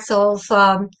context of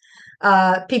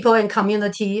people and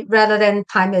community rather than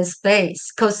time and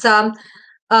space. Because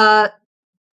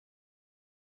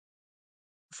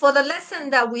for the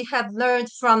lesson that we have learned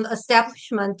from the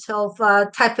establishment of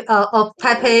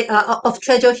Taipei of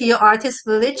Treasure Hill Artist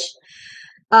Village,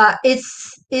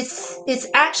 it's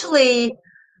actually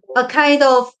a kind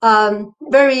of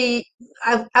very,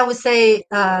 I would say,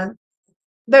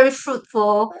 very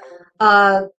fruitful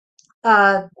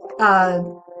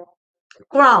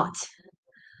ground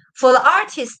for the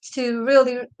artists to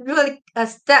really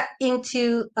step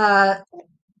into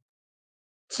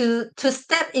to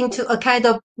step into a kind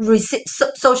of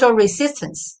social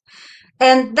resistance.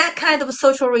 And that kind of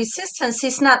social resistance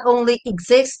is not only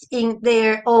exists in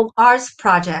their own arts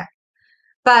project,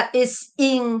 but it's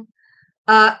in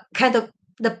kind of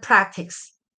the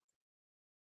practice.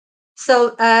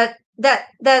 So that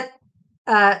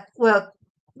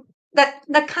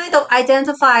kind of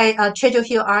identify Treasure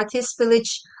Hill Artist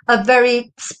Village a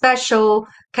very special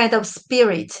kind of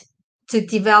spirit to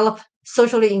develop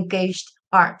socially engaged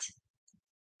art.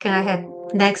 Can I have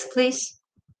next, please?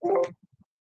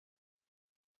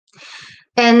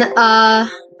 And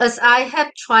as I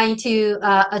have trying to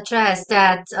address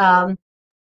that,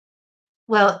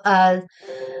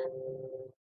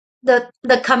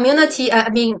 the community, I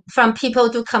mean, from people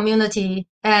to community,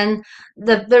 and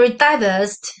the very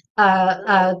diverse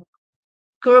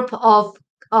group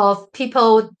of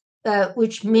people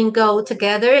which mingle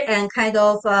together and kind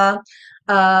of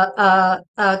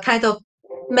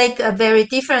make a very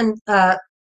different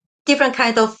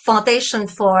kind of foundation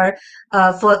for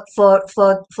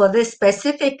this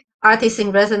specific artist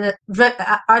in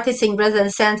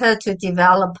residence center to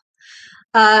develop.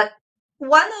 One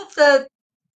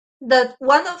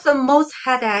of the most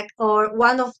headache, or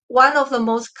one of the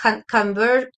most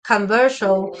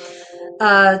controversial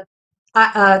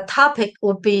topic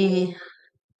would be,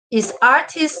 is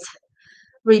artist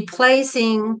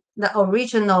replacing the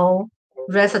original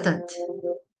resident,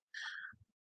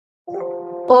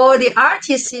 or the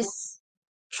artist is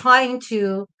trying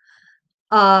to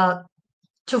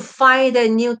find a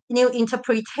new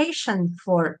interpretation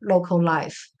for local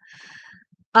life,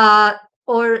 or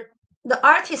the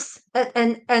artist,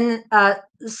 and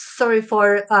sorry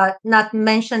for not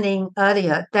mentioning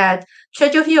earlier that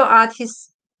Treasure Hill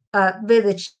Artist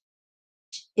Village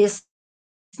is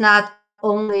not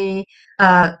only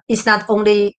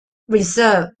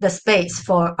reserve the space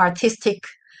for artistic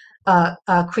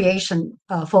creation,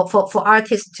 for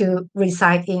artists to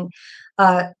reside in.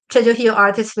 Treasure Hill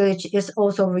Artist Village is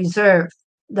also reserved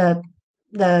the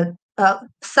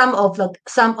some of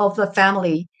the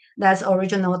family that's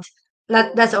originally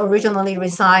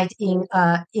reside in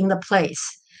the place.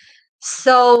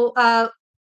 So that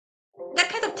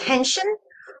kind of tension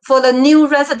for the new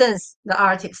residents, the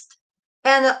artist,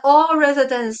 and all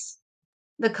residents,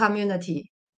 the community,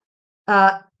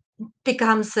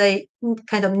 becomes a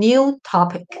kind of new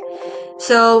topic.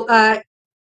 So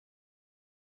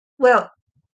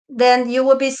then you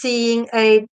will be seeing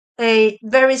a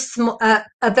very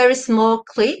small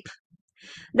clip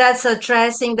that's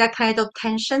addressing that kind of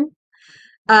tension,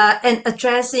 and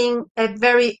addressing a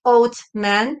very old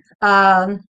man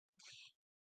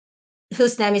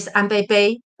whose name is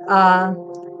Anbei.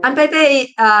 Anbei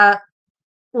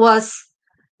was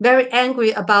very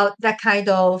angry about that kind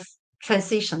of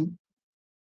transition.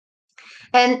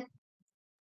 And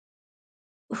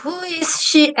who is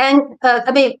she?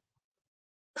 I mean,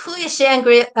 who is she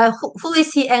angry? Who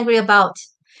is he angry about?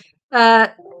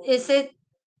 Is it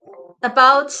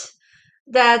about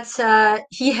that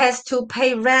he has to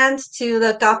pay rent to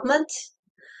the government,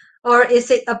 or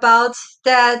is it about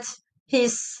that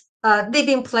his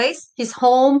living place, his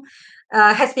home,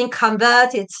 has been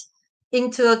converted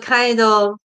into a kind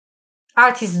of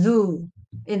artist zoo?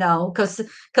 Because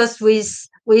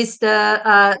with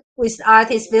the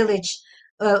artist village,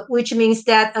 which means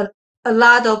that a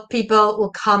lot of people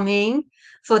will come in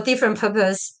for different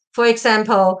purpose. For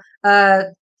example,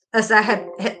 as I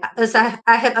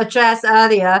have addressed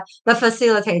earlier, the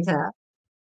facilitator,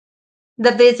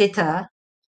 the visitor,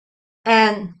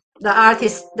 and the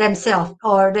artists themselves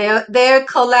or their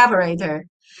collaborator.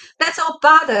 That's all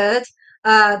bothered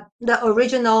the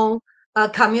original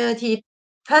community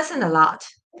person a lot.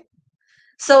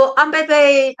 So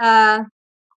Ambebe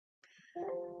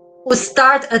would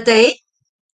start a day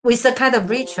with a kind of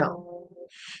ritual.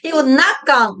 He would knock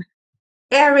on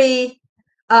every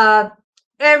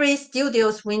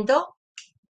studio's window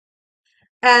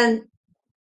and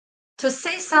to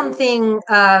say something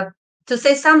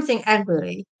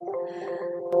angrily.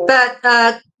 But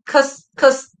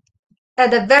because at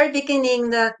the very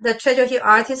beginning, the Treasure Hill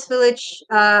Artist Village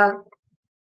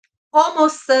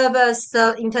almost serve as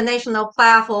the international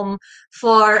platform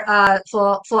for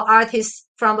artists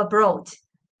from abroad.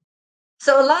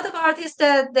 So a lot of artists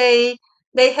that they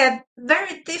have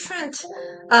very different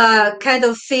kind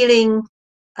of feeling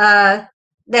than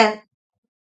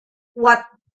what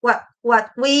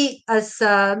we as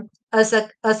a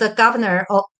governor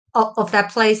of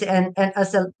that place and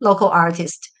as a local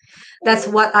artist. That's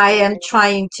what I am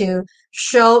trying to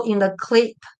show in the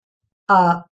clip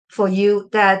for you,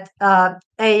 that a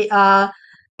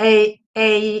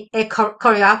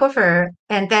choreographer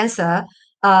and dancer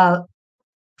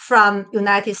from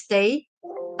United States,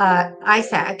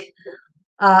 Isaac,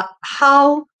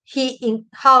 how he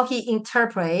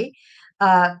interpret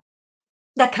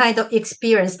that kind of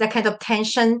experience, that kind of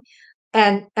tension,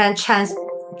 and transfer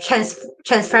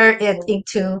it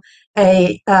into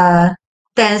a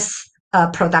dance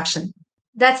production.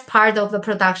 That's part of the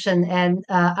production, and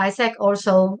Isaac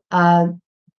also kind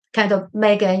of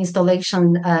make an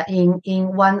installation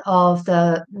in one of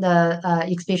the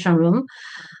exhibition room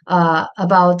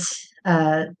about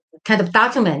kind of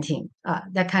documenting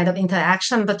that kind of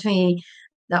interaction between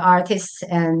the artists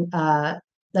and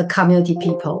the community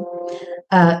people.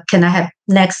 Can I have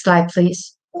next slide,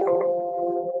 please?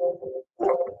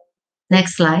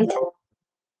 Next slide.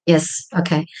 Yes.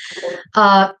 Okay.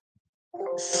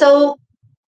 So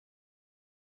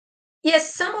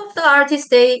yes, some of the artists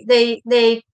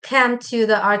they came to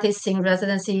the Artist in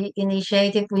Residency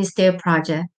initiative with their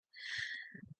project,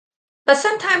 but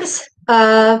sometimes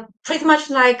pretty much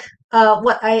like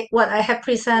what I have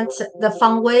presented, the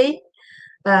Fang Wei,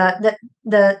 the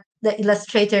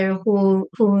illustrator who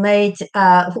made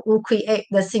who create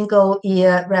the single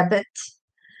ear rabbit.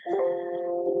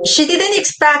 She didn't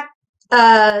expect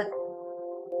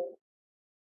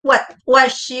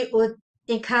what she would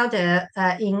encounter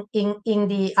in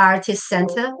the artist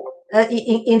center,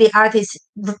 in the artist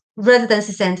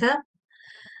residency center.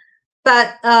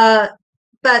 But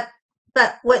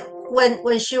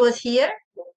when she was here,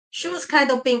 she was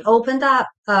kind of being opened up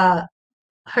her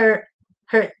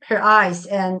eyes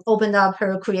and opened up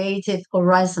her creative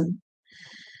horizon.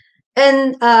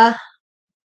 And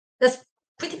that's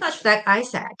pretty much like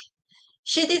Isaac.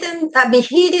 He didn't come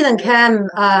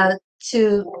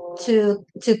to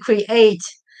create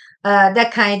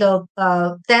that kind of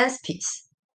dance piece.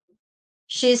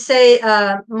 She's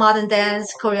a modern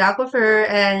dance choreographer,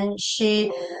 and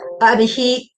he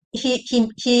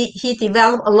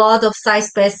developed a lot of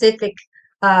site-specific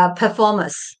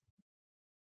performance.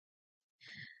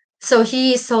 So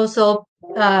he is also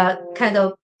kind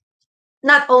of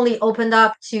not only opened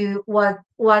up to what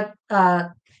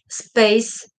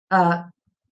space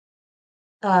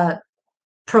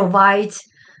provide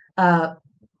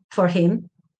for him,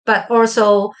 but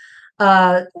also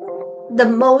the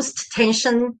most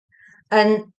tension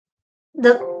and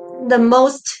the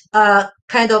most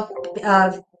kind of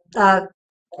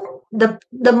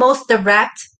the most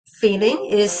direct feeling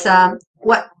is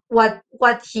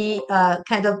what he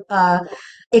kind of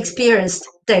experienced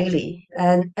daily,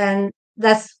 and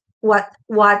that's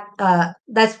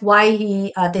that's why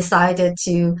he decided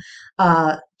to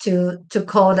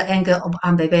call the Anger of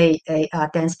Ambebe a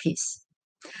dance piece.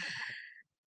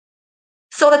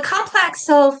 So the complex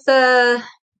of the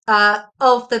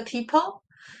people,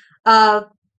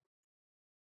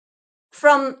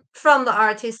 from the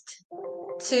artist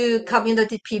to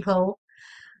community people,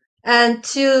 and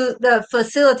to the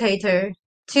facilitator,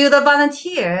 to the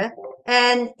volunteer,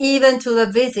 and even to the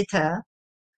visitor,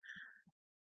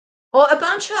 or a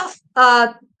bunch of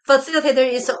facilitator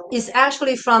is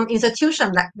actually from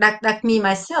institution like me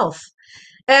myself,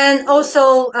 and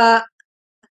also a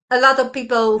lot of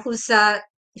people who's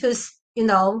who's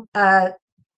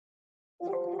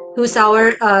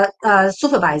our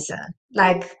supervisor,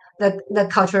 like the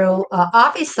cultural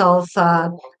office of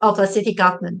the city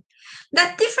government.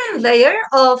 That different layer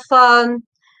of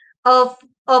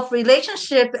of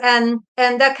relationship and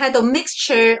that kind of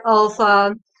mixture of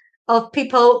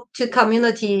people to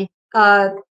community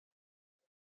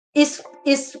is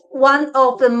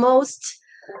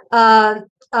uh,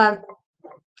 uh,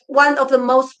 one of the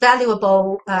most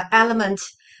valuable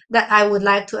elements that I would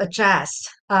like to address.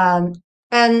 And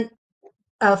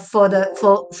for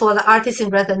the artist in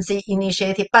residency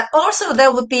initiative, but also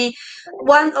that would be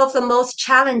one of the most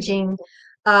challenging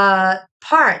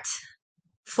part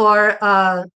for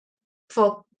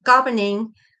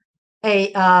governing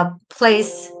a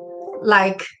place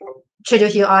like Treasure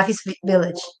Hill Artist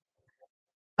Village.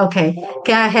 Okay,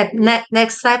 can I have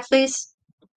next slide, please?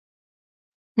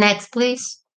 Next,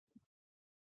 please.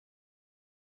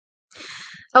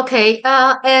 Okay,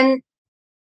 and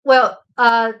well,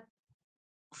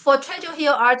 for Treasure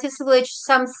Hill Artist Village,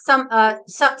 something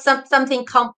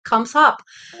comes up.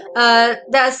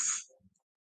 That's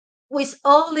with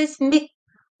all this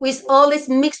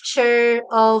mixture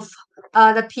of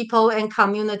the people and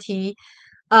community,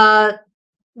 the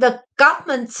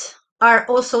governments are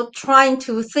also trying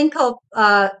to think of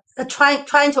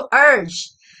trying to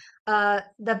urge the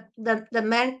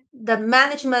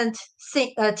management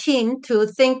team to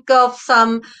think of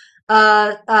some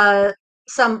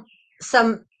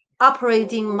some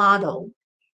operating model.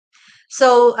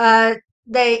 So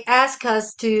they ask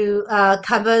us to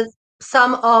cover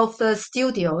some of the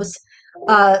studios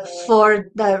for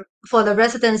the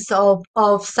residents of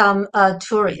some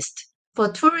tourists. For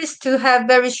tourists to have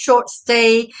very short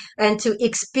stay and to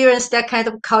experience that kind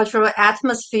of cultural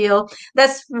atmosphere,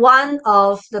 that's one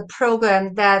of the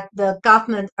program that the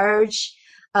government urged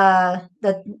the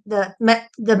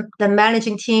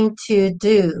managing team to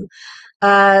do.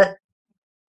 But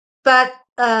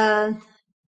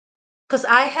because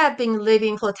I have been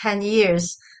living for 10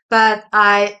 years, but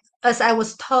as I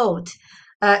was told,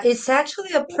 it's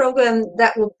actually a program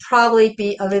that would probably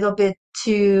be a little bit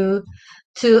too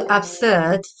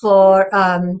absurd for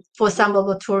some of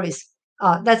the tourists.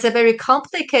 That's a very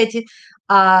complicated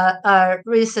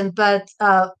reason, but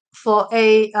for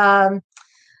a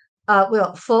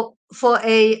for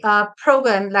a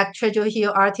program like Treasure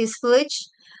Hill Artist Village,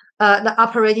 the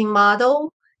operating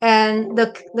model and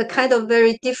the kind of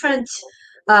very different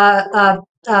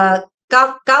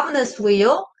governance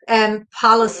wheel and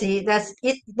policy that's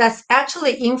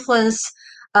actually influenced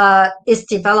its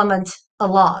development a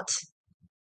lot.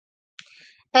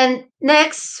 And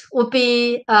next would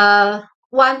be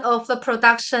one of the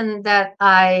production that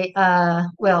I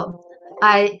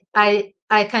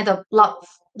kind of love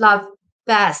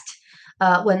best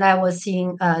when I was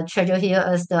in Treasure Hill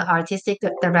as the artistic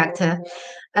director.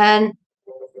 And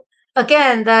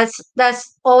again,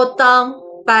 that's all done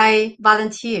by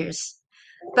volunteers.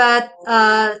 But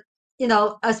as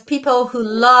people who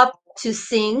love to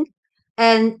sing,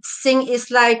 and sing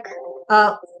is like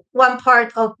one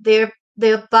part of their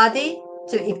body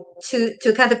to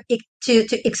kind of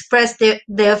to express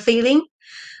their feeling.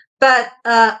 But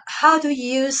how to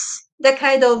use that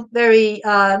kind of very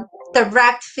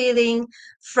direct feeling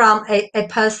from a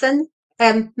person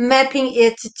and mapping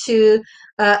it to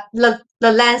the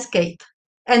landscape,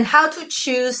 and how to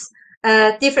choose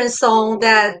a different song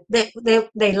that they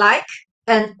like,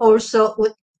 and also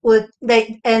would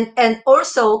they and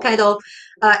also kind of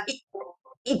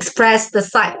express the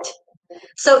site.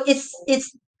 So it's in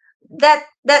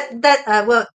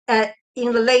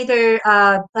the later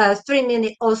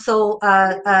 3-minute also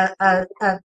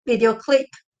video clip,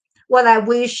 what I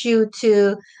wish you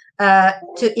to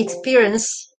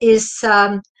experience is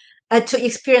to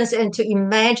experience and to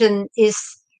imagine is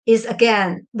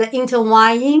again the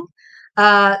intertwining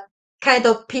kind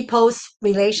of people's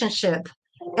relationship,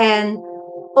 and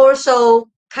also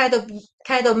kind of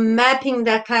mapping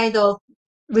that kind of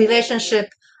relationship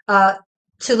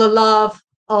to the love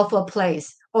of a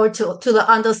place, or to the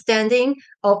understanding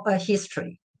of a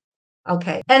history.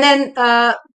 Okay, and then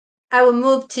I will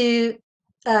move to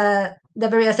the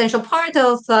very essential part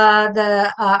of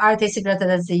the artistic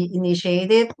residency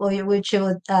initiative, which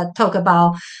would talk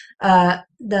about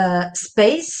the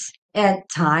space and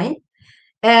time,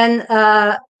 and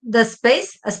the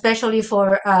space, especially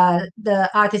for the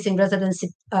artist in residency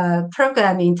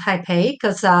program in Taipei,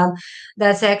 because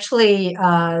that's actually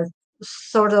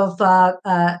sort of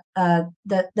the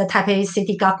Taipei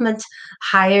City Government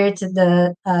hired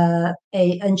the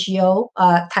a NGO,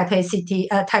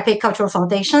 Taipei Cultural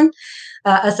Foundation,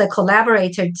 as a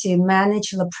collaborator to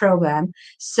manage the program.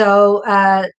 So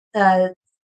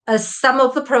some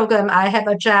of the program I have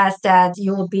addressed that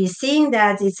you will be seeing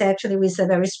that it's actually with a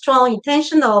very strong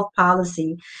intentional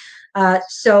policy.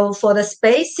 So for the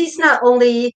space, it's not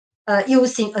only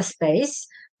using a space,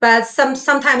 but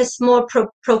sometimes more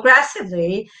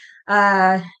progressively,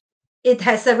 it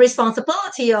has a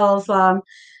responsibility of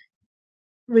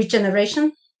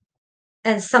regeneration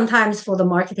and sometimes for the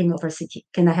marketing of our city.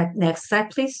 Can I have next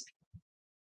slide, please?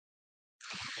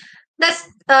 Let's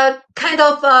kind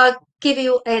of give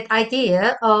you an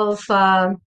idea of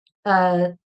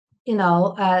the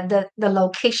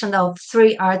location of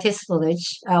 3 artist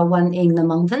village, one in the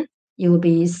mountain. You will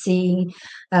be seeing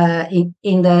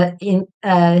in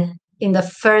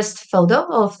the first photo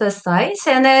of the slides,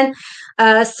 and then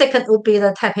second would be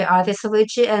the Taipei Artist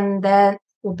Village, and then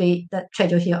will be the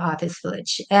Treasure Hill Artist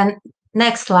Village. And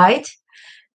next slide,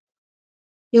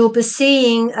 you will be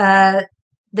seeing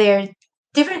their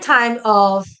different time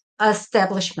of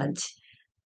establishment.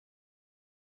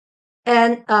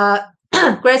 And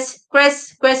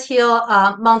Grace Hill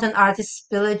Mountain Artist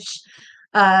Village,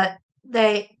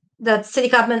 the city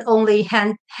government only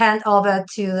hand over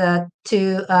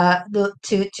to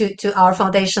our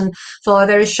foundation for a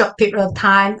very short period of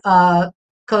time,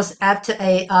 because after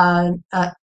a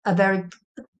very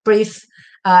brief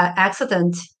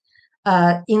accident,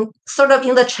 in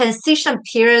the transition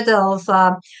period of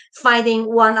finding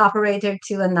one operator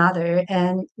to another,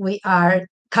 and we are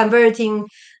converting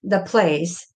the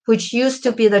place, which used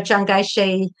to be the Chiang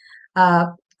Kai-shek,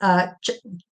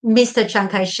 Mr. Chiang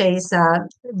Kai-shek's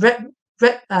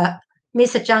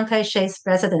Mr. Chiang Kai-shek's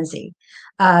residency.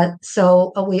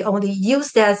 So we only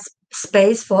use that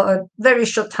space for a very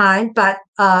short time, but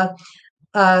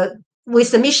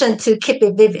with the mission to keep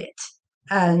it vivid.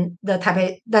 And the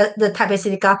Taipei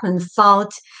City Government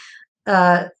found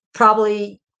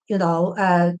probably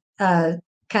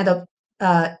kind of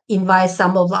invite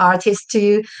some of the artists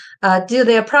to do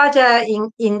their project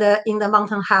in the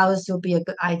mountain house would be a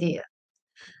good idea.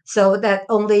 So that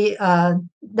only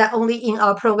in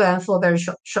our program for a very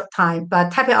short time.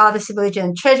 But Taipei Artist Village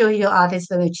and Treasure Hill Artist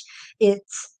Village,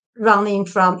 it's running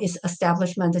from its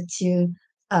establishment to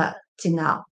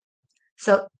now.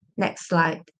 So next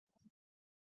slide.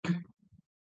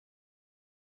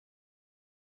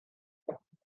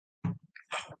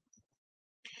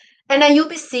 And then you'll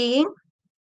be seeing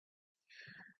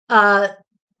as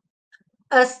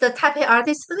the Taipei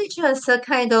Artist Village as a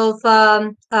kind of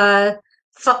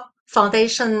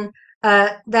foundation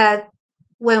that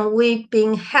when we've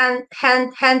been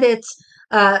handed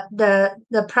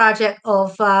the project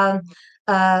of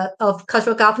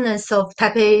cultural governance of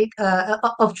Taipei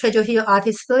of Treasure Hill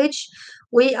Artist Village,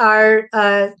 we are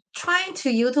trying to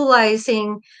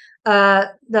utilizing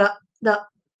the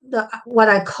what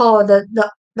I call the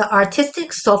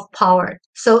artistic soft power.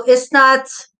 So it's not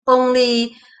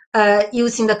only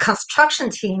using the construction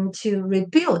team to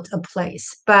rebuild a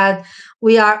place, but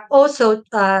we are also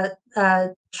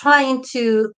trying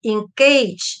to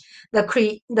engage the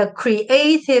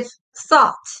creative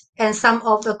thought and some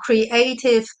of the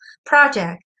creative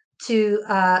project to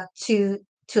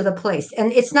the place.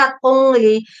 And it's not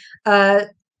only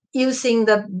using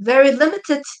the very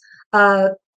limited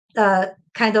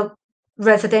kind of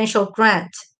residential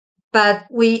grant, but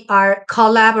we are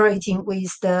collaborating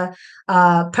with the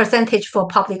Percentage for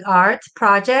Public Art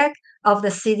project of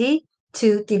the city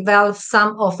to develop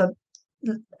some of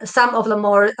the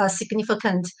more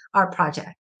significant art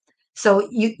project. So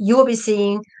you will be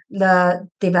seeing the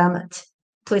development.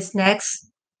 Please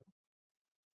next.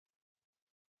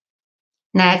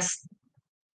 Next.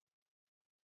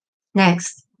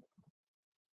 Next.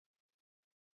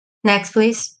 Next,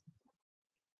 please.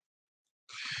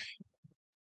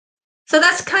 So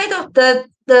that's kind of the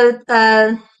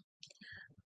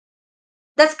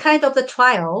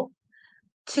trial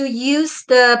to use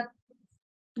to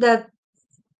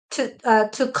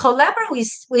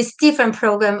collaborate with different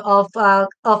program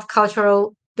of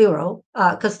cultural bureau,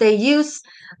 because they use,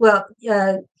 well,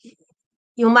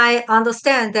 you might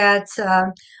understand that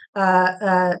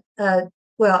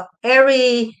well,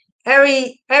 every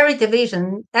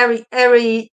division, every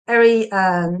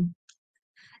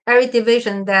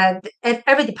division that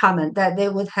every department that they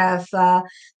would have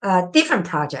different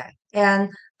project, and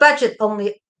budget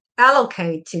only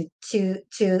allocate to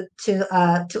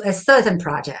a certain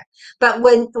project. But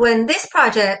when this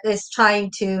project is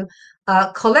trying to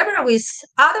collaborate with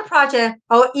other project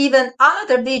or even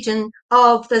other division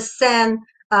of the same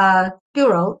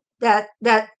bureau, that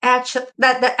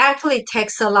actually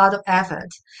takes a lot of effort,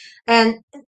 and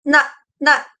that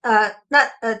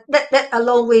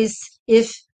along with,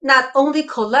 if not only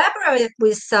collaborate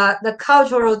with the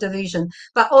cultural division,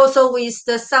 but also with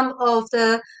some of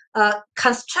the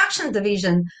construction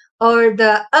division or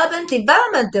the urban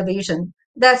development division.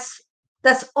 That's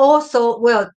also,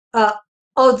 well,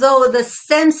 although the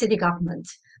same city government,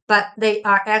 but they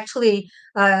are actually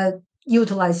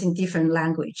utilizing different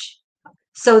language.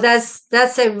 So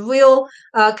that's a real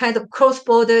kind of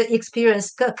cross-border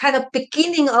experience, kind of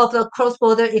beginning of the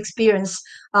cross-border experience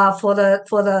for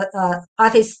the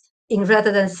artist in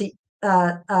residency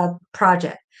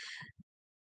project.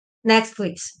 Next,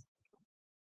 please.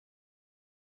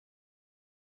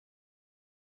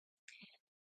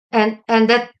 And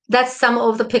that's some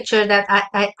of the picture that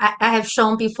I have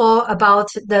shown before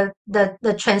about the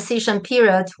transition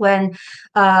period when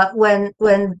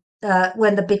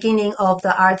the beginning of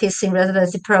the artist in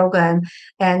residency program,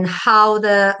 and how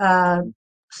the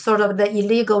sort of the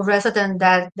illegal resident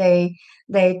that they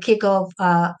kick off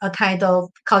a kind of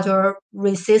cultural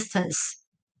resistance.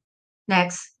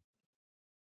 Next.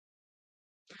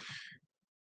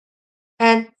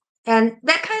 And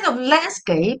that kind of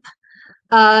landscape,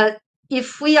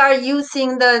 if we are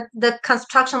using the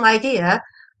construction idea,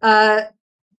 that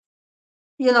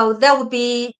would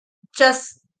be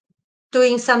just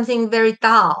doing something very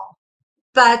dull.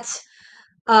 But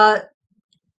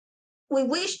we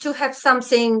wish to have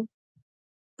something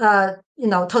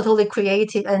totally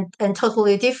creative and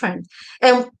totally different,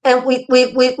 and we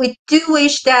do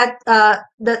wish that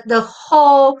the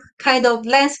whole kind of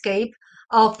landscape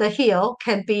of the hill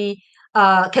can be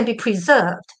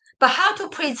preserved. But how to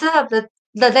preserve the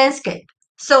landscape?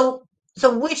 So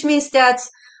which means that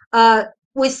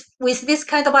with this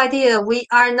kind of idea, we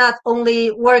are not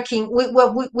only working.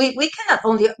 We cannot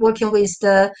only working with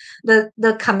the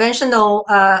conventional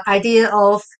idea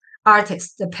of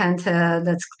artist, the painter,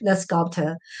 the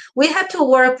sculptor. We have to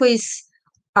work with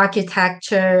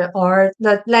architecture or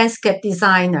the landscape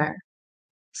designer.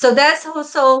 So that's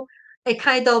also a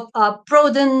kind of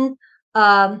broaden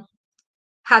the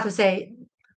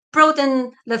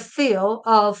field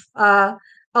of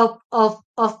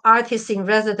artists in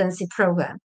residency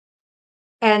program,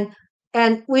 and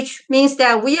which means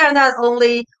that we are not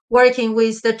only working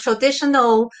with the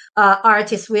traditional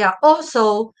artists, we are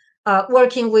also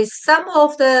working with some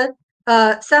of the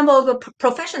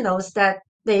professionals that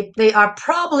they are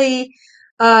probably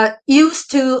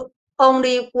used to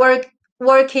only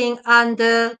working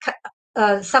under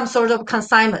some sort of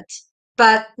consignment,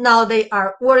 but now they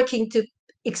are working to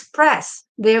express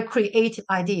their creative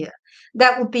idea.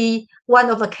 That would be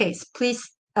one of the case. Please,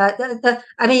 on the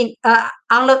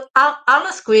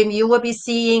screen you will be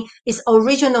seeing is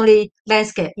originally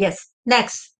landscape. Yes.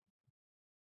 Next.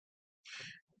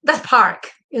 The park.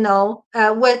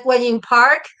 When in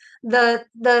park, the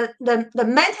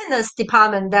maintenance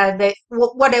department, that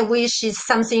what they wish is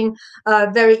something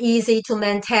very easy to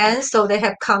maintain. So they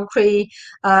have concrete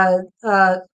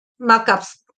mock-up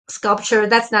sculpture.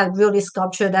 That's not really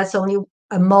sculpture. That's only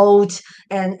a mold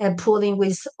and pulling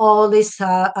with all this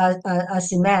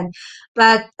cement.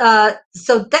 But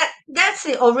so that's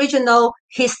the original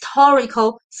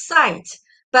historical site.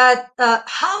 But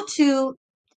how to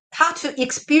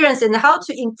experience and how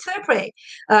to interpret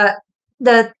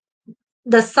the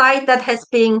site that has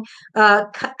been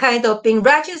kind of been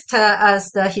registered as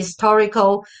the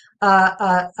historical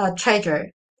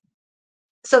treasure.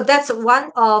 So that's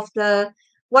one of the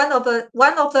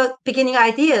beginning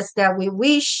ideas, that we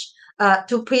wish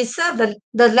to preserve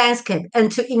the landscape and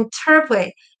to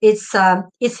interpret its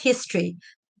history.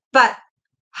 But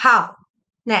how?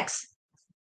 Next.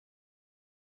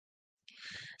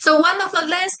 So one of the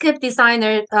landscape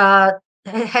designers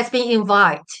has been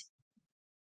invited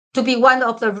to be one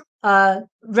of the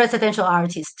residential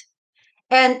artists,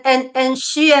 and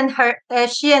she and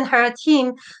her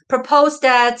team proposed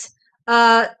that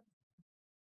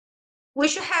we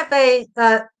should have a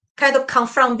kind of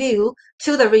confront view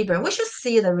to the river. We should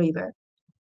see the river,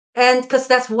 and because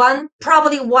that's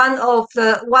probably one of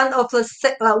the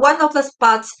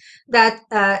spots that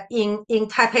in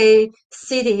Taipei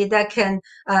City that can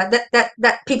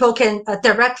that people can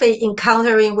directly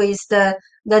encountering with the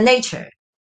nature.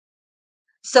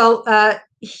 So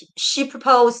she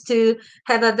proposed to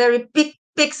have a very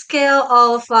big scale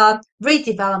of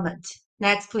redevelopment.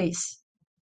 Next, please.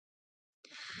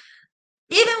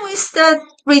 even with the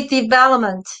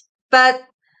redevelopment, but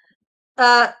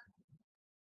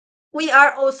we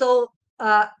are also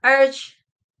urge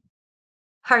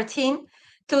her team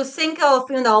to think of,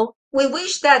 we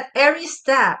wish that every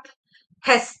step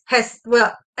has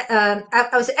well, I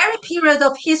would say every period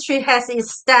of history has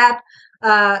its step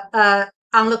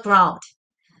on the ground.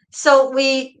 So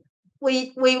we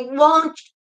won't.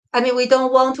 I mean, we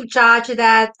don't want to judge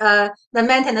that the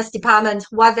maintenance department,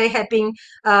 what they have been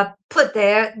put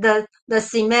there, the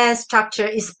cement structure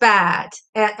is bad,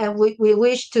 and we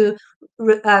wish to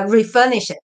refurnish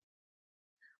it.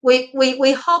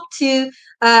 We hope to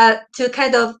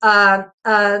kind of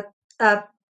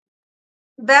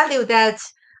value that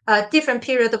different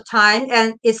period of time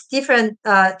and its different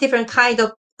kind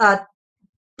of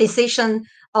decision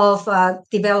of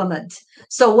development.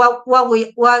 So what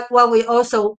we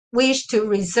also wish to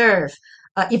reserve,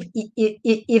 if the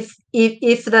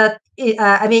if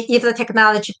the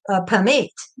technology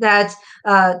permit that,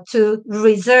 to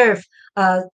reserve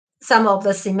some of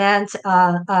the cement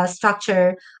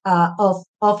structure of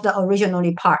the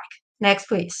originally park. Next,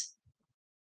 please.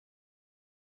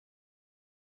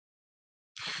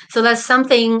 So that's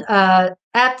something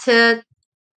after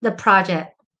the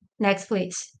project. Next,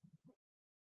 please.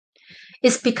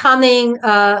 It's becoming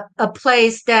a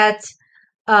place that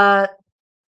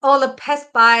all the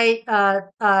pass-by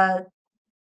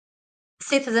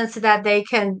citizens, that they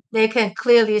can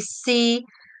clearly see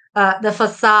the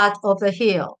facade of the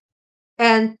hill.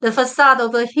 And the facade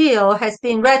of the hill has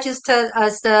been registered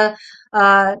as the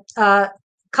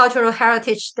cultural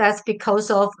heritage. That's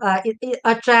because of it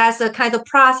addresses a kind of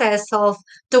process of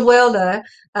dweller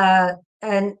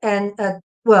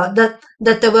well, the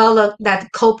developer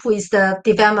that cope with the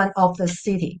development of the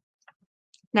city.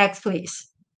 Next,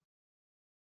 please.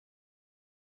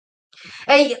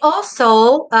 And it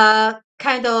also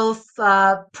kind of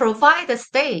provide a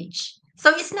stage.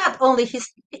 So it's not only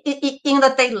in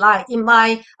the daylight, it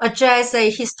might address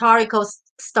a historical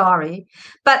story,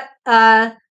 but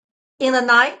in the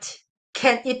night,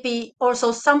 can it be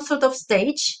also some sort of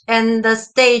stage? And the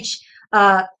stage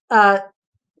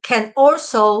can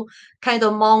also kind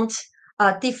of mount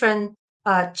different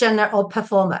genre or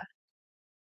performer.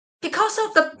 Because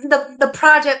of the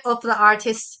project of the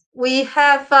artist, we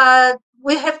have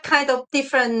kind of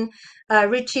different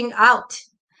reaching out.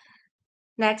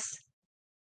 Next.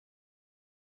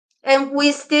 And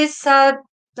with this,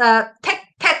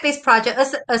 take this project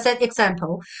as an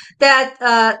example, that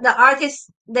the artists,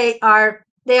 they are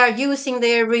using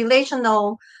their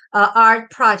relational art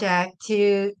project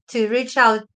to reach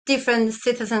out different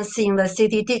citizens in the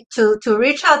city, to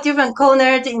reach out different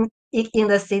corners in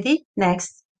the city.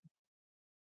 Next.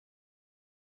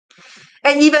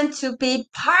 And even to be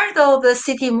part of the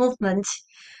city movement.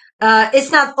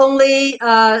 It's not only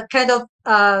kind of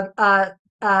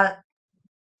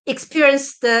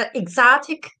experience the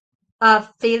exotic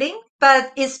feeling,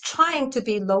 but it's trying to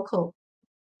be local.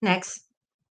 Next.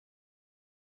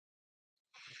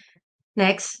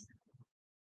 Next.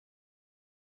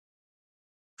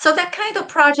 So that kind of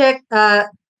project,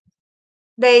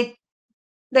 they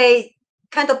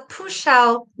kind of push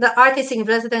out the artist in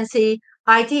residency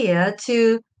idea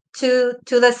to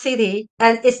the city,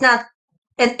 and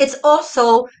it's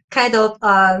also kind of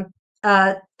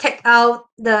take out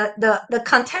the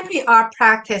contemporary art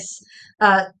practice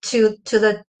to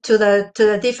the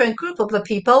different group of the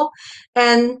people,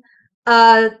 and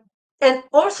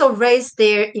also raise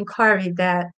their inquiry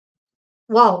that,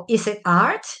 wow, is it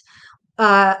art?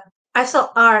 I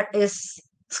thought art is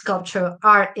sculpture,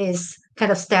 art is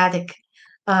kind of static,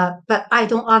 but I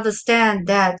don't understand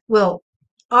that. Well,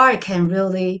 art can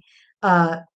really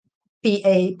be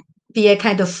a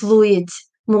kind of fluid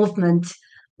movement.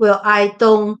 Well, I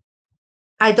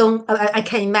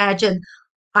can imagine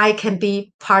I can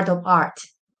be part of art.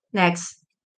 Next.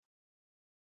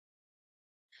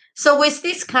 So with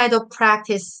this kind of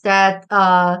practice, that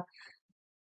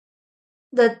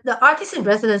the artist in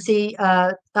residency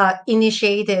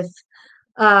initiative,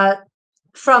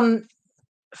 from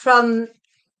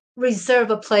reserve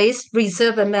a place,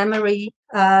 reserve a memory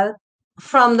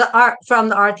from the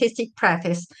artistic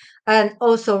practice, and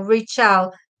also reach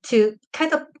out to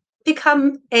kind of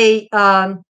become a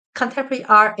contemporary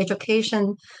art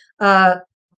education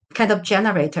kind of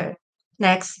generator.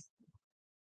 Next.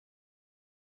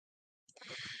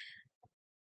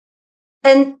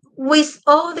 And with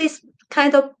all this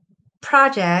kind of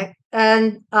project,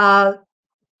 and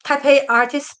Taipei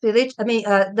Artist Village,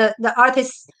 the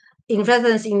Artist in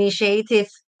Residence Initiative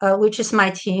which is my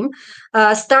team,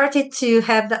 started to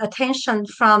have the attention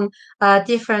from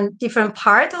different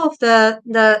part of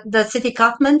the city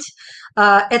government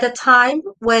at a time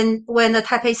when the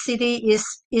Taipei City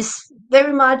is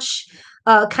very much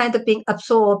kind of being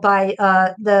absorbed by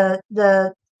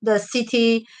the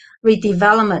city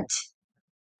redevelopment.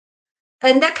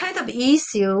 And that kind of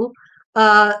issue,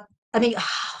 that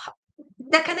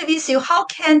kind of issue, how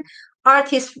can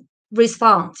artists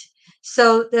respond?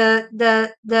 So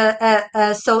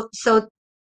so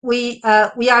we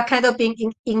are kind of being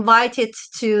invited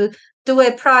to do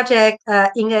a project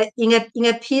in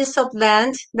a piece of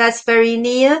land that's very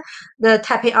near the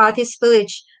Taipei Artist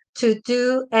Village to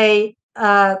do a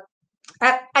I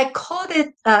called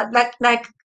it like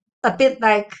a bit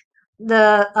like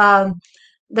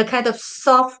the kind of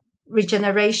soft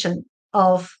regeneration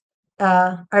of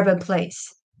urban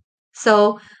place.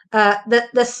 So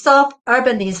the soft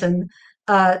urbanism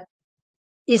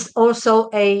is also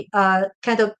a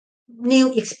kind of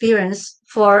new experience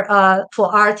for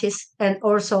artists and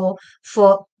also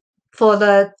for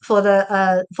the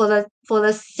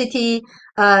city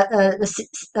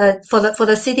for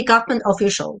the city government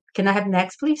official. Can I have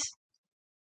next, please?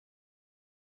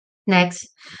 Next.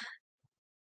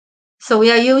 So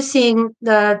we are using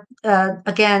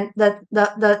again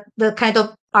the kind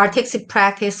of artistic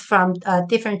practice from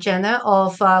different genre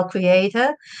of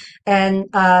creator, and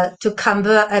to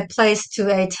convert a place to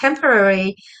a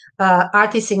temporary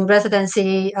artist in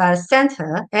residency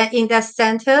center. And in that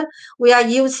center, we are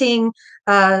using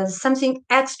something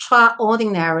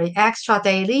extraordinary, extra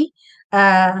daily,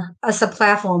 as a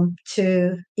platform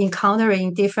to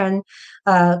encountering different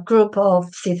group of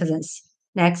citizens.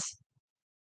 Next.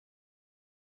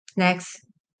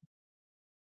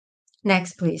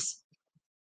 Next, please.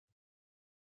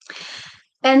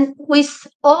 And with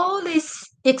all this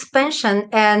expansion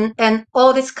and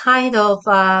all this kind of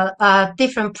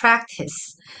different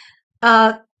practice,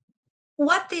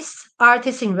 what is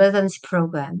Artist in Residency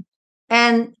program?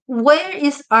 And where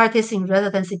is Artist in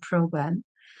Residency program?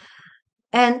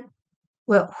 And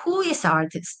well, who is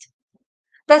artist?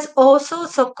 That's all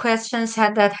sorts of questions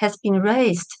that has been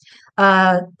raised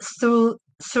through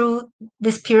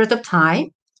this period of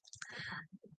time.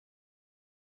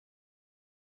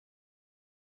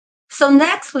 So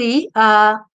nextly,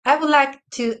 I would like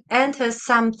to enter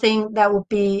something that would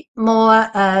be more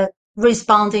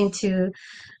responding to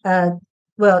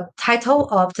title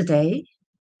of today,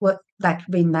 like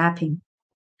remapping.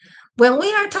 When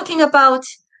we are talking about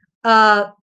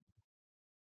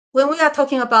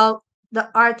the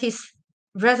artist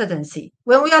residency,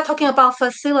 when we are talking about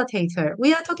facilitator,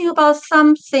 we are talking about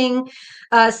something,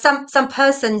 some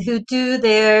person who do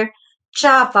their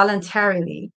job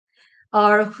voluntarily,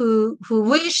 or who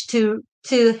wish to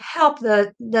help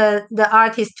the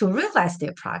artist to realize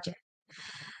their project.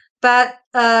 But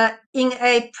in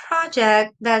a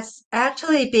project that's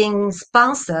actually being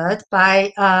sponsored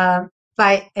by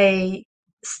a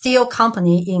steel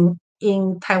company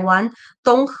in Taiwan,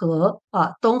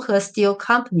 Donghe Steel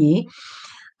Company,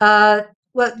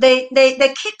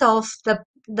 they kicked off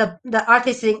the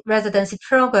artist residency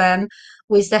program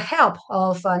with the help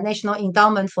of National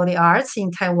Endowment for the Arts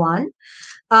in Taiwan.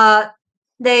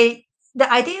 The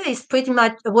idea is pretty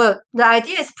much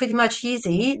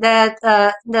easy. That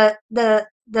the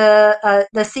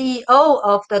CEO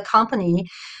of the company,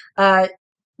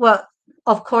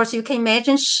 of course, you can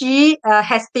imagine she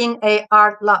has been an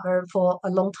art lover for a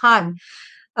long time.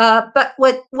 But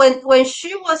when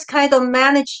she was kind of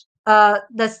managed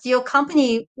the steel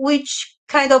company, which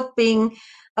kind of being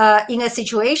in a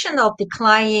situation of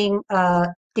declining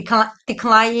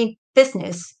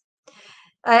business,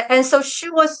 and so she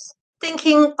was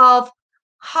thinking of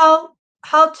how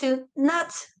to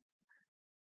not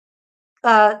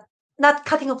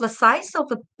cutting off the size of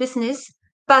the business,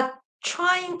 but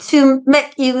trying to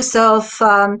make use of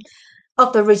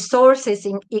the resources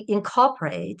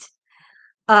incorporate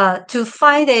to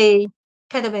find a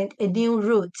kind of a new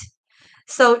route.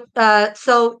 So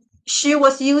she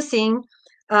was using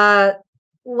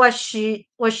what she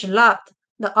loved,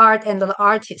 the art and the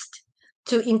artist,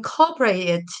 to incorporate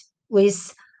it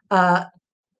with her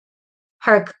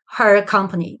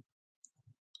company.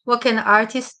 What can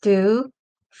artists do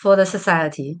for the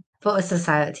society, for a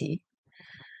society?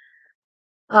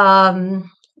 I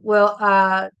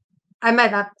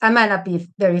might not be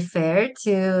very fair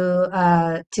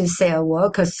to say a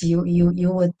word, because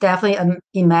you would definitely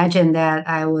imagine that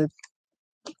I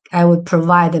would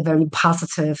provide a very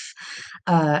positive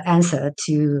answer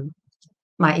to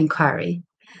my inquiry.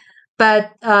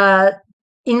 But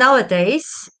in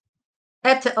nowadays,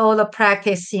 after all the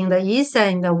practice in the East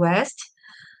and in the West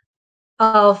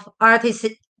of artist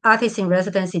in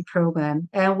residency program,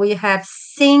 and we have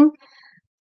seen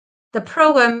the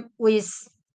program with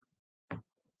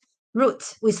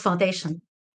root, with foundation,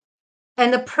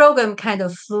 and the program kind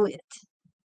of fluid.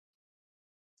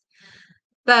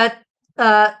 But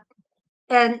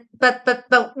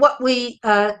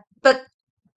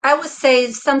I would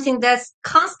say something that's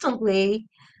constantly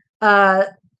in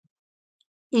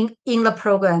the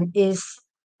program is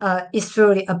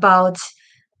really about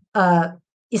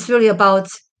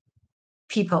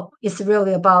people. It's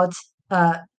really about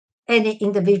any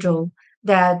individual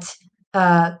that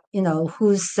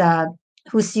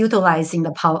who's utilizing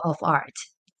the power of art.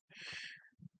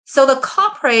 So the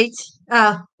corporate,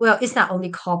 well, it's not only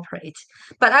corporate,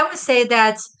 but I would say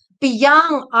that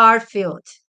beyond our field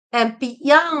and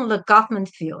beyond the government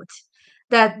field,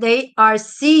 that they are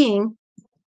seeing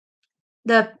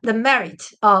the merit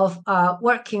of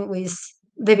working with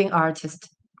living artists.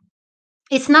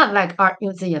 It's not like art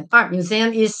museum. Art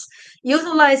museum is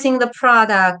utilizing the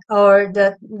product or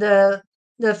the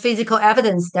physical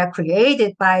evidence that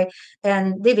created by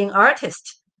a living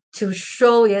artist to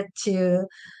show it to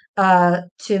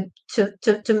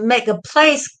make a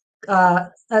place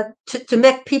to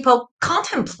make people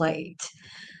contemplate,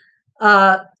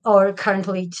 or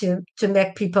currently to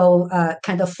make people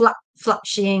kind of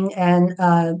flourishing and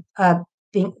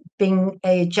being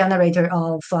a generator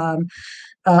of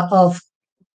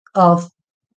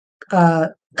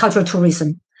cultural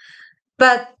tourism.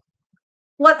 But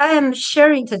what I am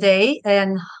sharing today,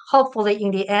 and hopefully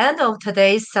in the end of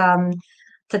today's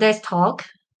talk,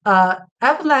 I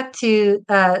would like to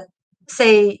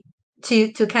say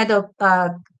to kind of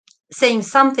saying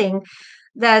something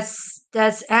that's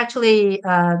actually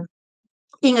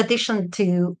in addition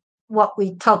to what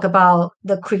we talk about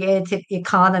the creative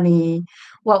economy,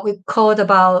 what we called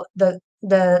about the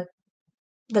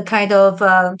kind of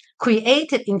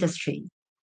creative industry.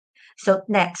 So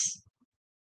next.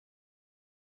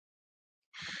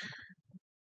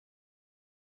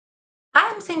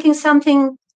 I'm thinking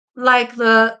something like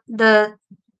a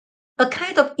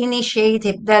kind of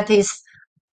initiative that is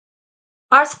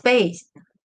arts-based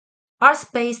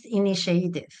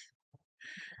initiative.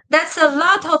 That's a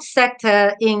lot of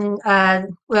sector in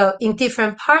in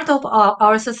different part of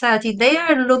our society. They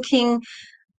are looking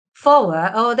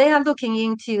forward, or they are looking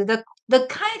into the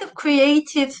kind of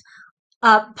creative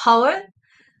power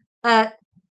that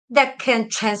can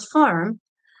transform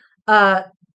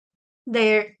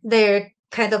their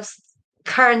kind of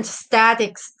current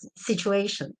static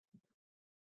situation.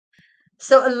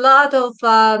 So a lot of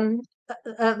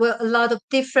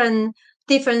different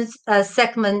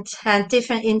segments and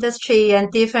different industry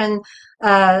and different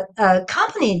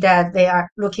company that they are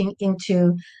looking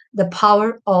into the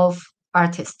power of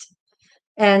artists.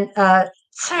 And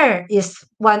CER is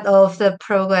one of the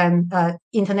program,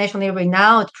 internationally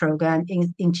renowned program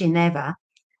in Geneva.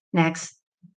 Next.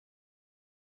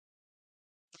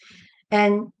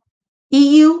 And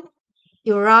EU,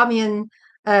 European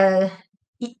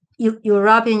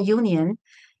Union,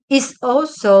 is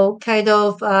also kind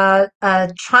of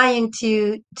trying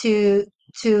to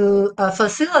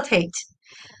facilitate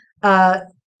the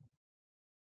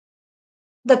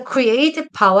creative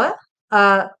power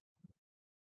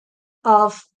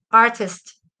of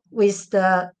artists with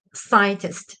the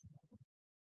scientists.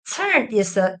 CERN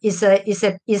is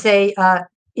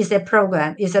a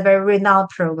program, is a very renowned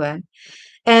program,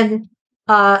 and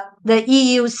the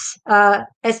EU's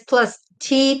S plus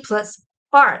T plus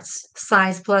arts,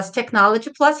 science plus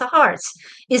technology plus arts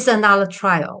is another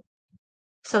trial.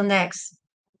 So next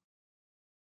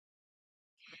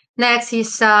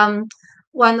is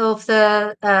one of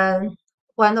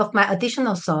my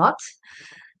additional thoughts.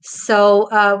 So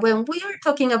when we are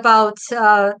talking about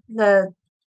the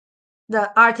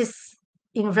artists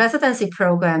in residency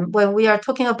program, when we are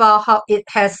talking about how it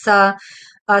has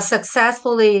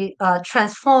successfully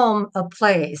transformed a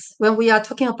place, when we are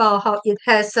talking about how it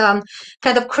has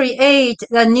kind of create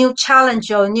a new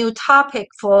challenge or new topic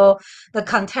for the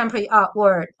contemporary art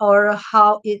world, or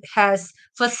how it has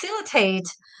facilitated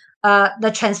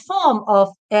the transform of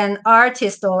an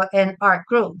artist or an art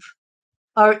group,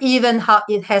 or even how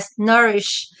it has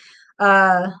nourished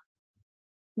the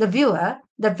viewer,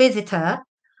 the visitor,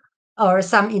 or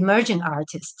some emerging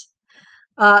artist.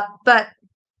 But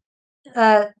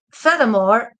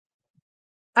furthermore,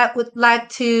 I would like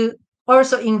to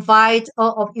also invite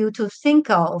all of you to think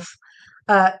of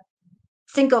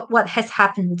what has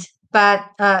happened, but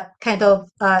kind of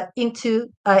into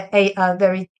a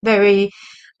very, very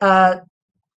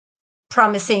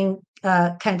promising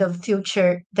kind of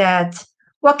future, that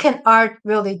what can art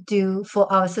really do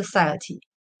for our society?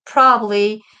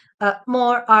 Probably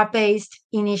more art-based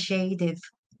initiative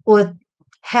would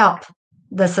help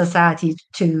the society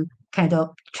to kind of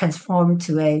transform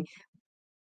to a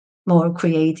more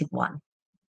creative one.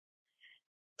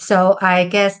 So I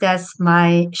guess that's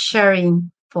my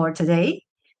sharing for today.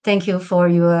 Thank you for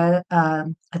your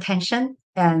attention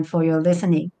and for your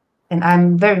listening. And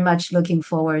I'm very much looking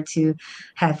forward to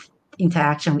have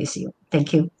interaction with you.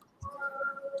 Thank you.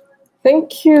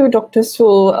 Thank you, Dr.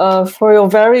 Su, for your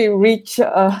very rich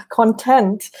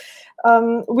content.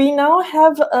 We now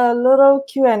have a little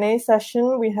Q&A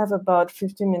session. We have about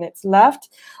 15 minutes left.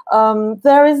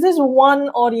 There is this one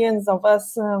audience of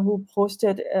us who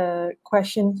posted a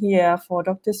question here for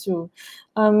Dr. Su.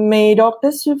 May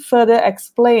Dr. Su further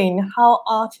explain how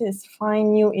artists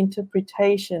find new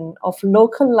interpretation of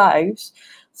local lives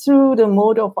through the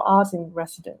mode of art in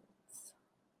residence?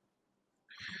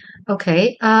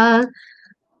 Okay.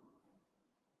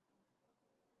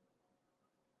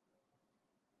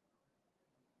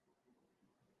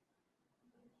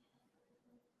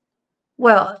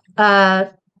 Well,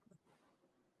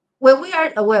 when we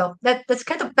are that's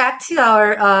kind of back to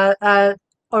our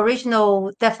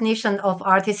original definition of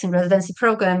artist in residency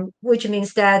program, which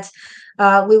means that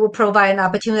we will provide an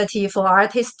opportunity for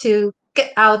artists to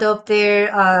get out of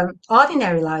their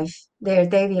ordinary life, their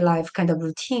daily life kind of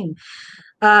routine.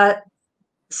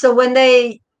 So when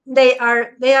they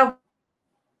are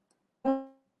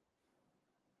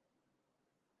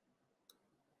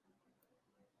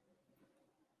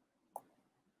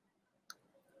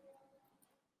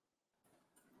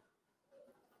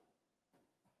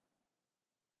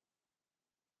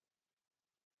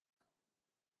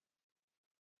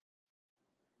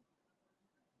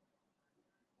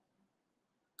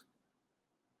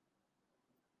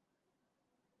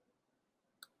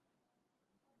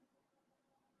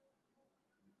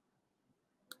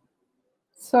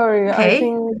Sorry, okay, I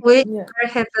think we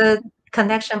have a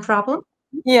connection problem.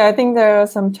 Yeah, I think there are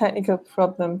some technical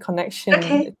problem connection.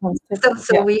 Okay,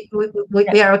 so we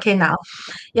are okay now.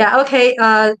 Yeah, okay.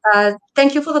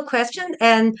 Thank you for the question.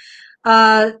 And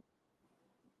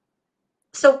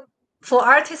so for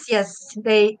artists, yes,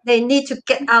 they need to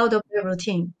get out of their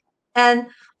routine. And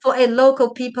for a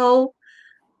local people,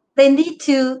 they need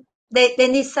to they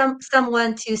need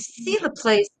someone to see the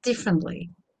place differently.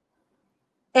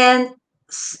 And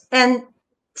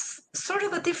sort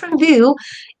of a different view.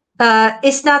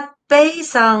 It's not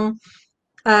based on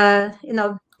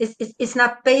it's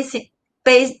not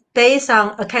based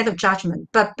on a kind of judgment,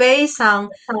 but based on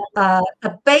a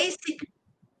basic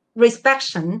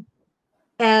respect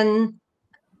and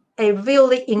a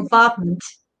really involvement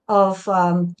of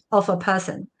a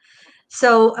person.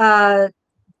 So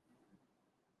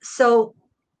so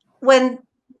when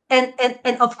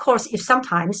and of course, if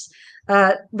sometimes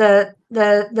the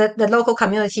local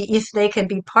community, if they can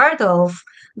be part of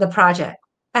the project,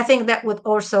 I think that would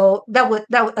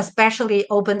especially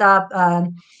open up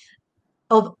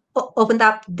opened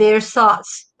up their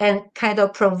thoughts and kind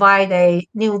of provide a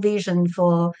new vision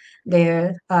for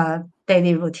their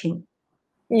daily routine.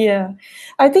 Yeah,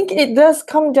 I think it does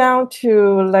come down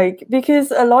to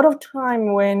because a lot of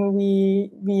time when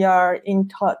we are in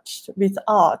touch with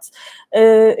art,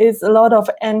 it's a lot of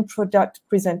end product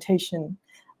presentation.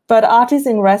 But artists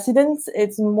in residence,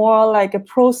 it's more like a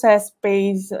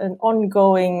process-based and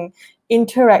ongoing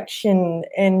interaction,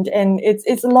 and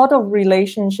it's a lot of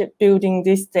relationship building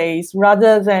these days,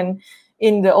 rather than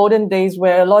in the olden days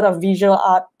where a lot of visual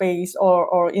art based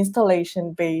or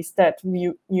installation based, that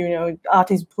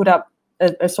artists put up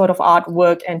a sort of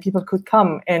artwork and people could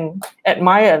come and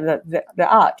admire the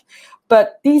art.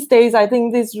 But these days, I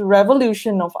think this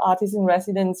revolution of artists in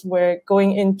residence, we're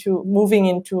moving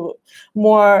into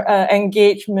more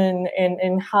engagement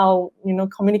and how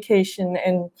communication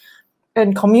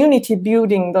and community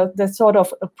building, the sort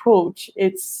of approach.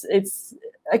 It's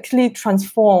actually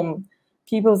transformed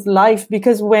people's life,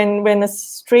 because when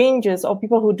strangers or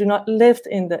people who do not live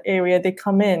in the area, they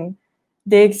come in,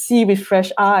 they see with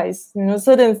fresh eyes.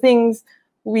 Certain things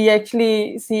we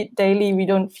actually see it daily, we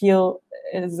don't feel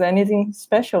is anything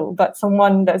special, but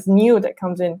someone that's new that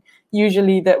comes in,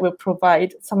 usually that will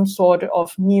provide some sort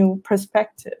of new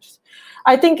perspectives.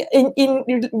 I think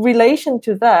in relation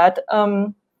to that,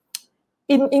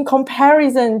 in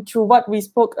comparison to what we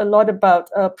spoke a lot about,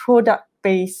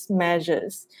 product-based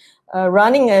measures,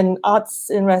 running an arts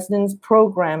in residence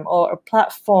program or a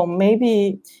platform,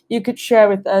 maybe you could share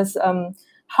with us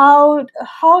how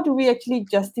do we actually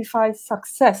justify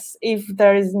success if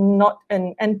there is not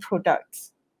an end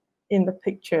product in the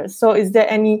picture. So is there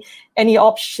any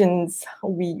options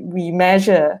we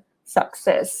measure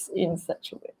success in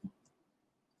such a way?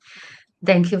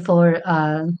 Thank you for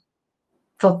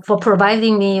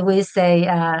providing me with a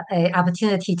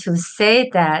opportunity to say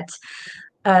that.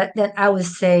 That I would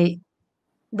say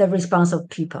the response of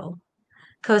people,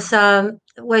 because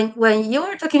when you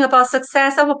are talking about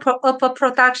success of a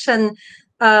production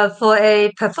for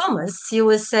a performance, you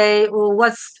would say, well,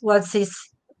 what's the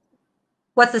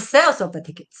sales of the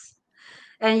tickets?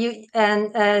 And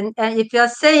if you're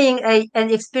saying an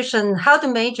expression, how to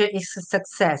measure is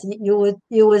success, you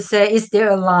would say, is there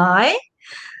a line?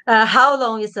 How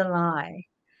long is the line?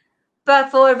 But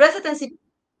for a residency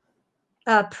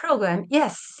program,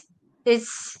 yes,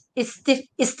 it's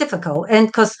difficult, and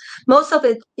because most of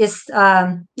it is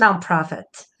nonprofit.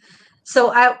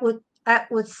 So I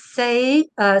would say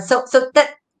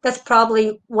that's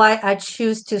probably why I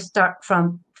choose to start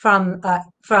from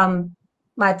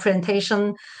my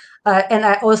presentation, and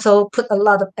I also put a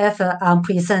lot of effort on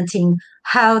presenting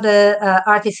how the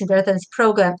artist in residence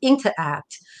program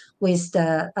interact with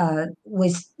the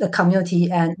community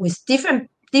and with different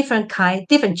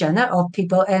genre of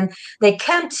people, and they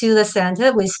come to the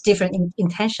center with different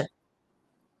intention.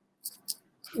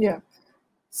 Yeah.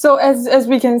 So as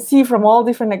we can see from all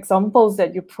different examples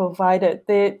that you provided,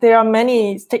 there are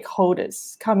many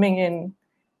stakeholders coming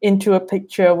into a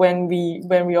picture when we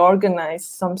organize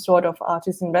some sort of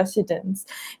artist in residence.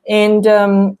 And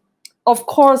of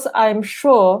course, I'm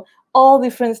sure all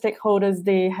different stakeholders,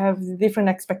 they have different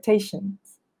expectations.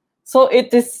 So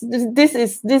this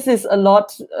is a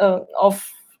lot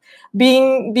of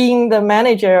being the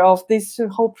manager of this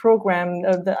whole program,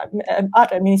 the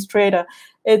art administrator.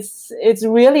 It's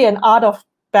really an art of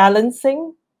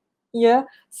balancing. Yeah.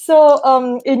 So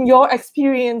in your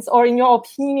experience or in your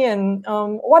opinion,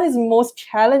 what is most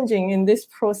challenging in this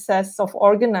process of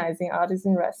organizing artists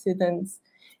in residence?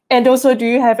 And also, do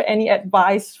you have any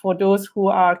advice for those who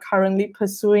are currently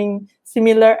pursuing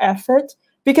similar effort?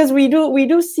 Because we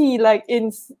do see, like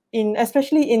in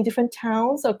especially in different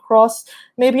towns across,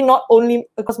 maybe not only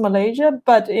across Malaysia,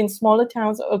 but in smaller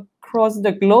towns across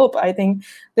the globe, I think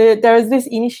there is this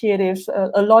initiatives,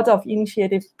 a lot of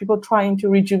initiatives, people trying to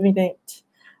rejuvenate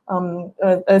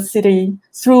a city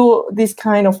through this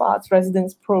kind of arts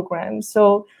residence program.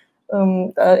 So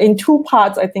in two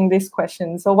parts, I think, this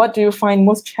question. So what do you find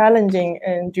most challenging,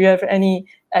 and do you have any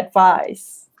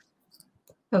advice?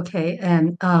 Okay,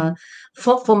 and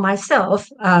for myself,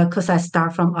 because I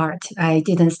start from art, I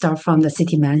didn't start from the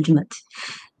city management.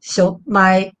 So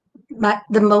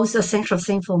the most essential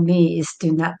thing for me is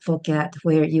do not forget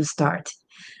where you start.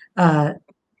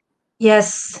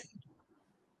 Yes,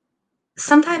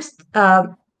 sometimes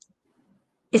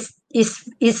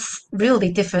it's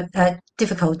really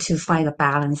difficult to find a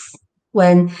balance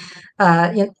when,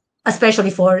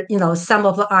 especially for some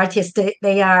of the artists,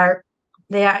 they are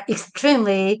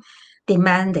extremely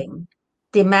demanding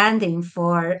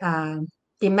for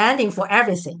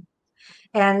everything,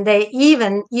 and they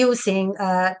even using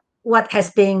what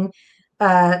has been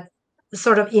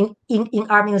sort of in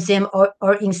art museum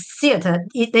or in theater.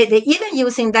 They even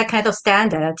using that kind of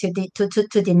standard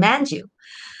to demand you.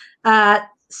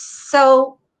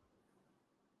 So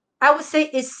I would say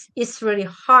it's really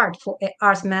hard for an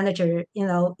arts manager,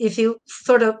 if you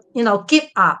sort of give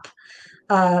up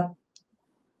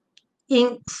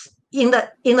in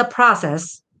the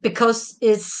process because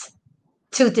it's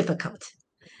too difficult.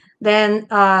 Then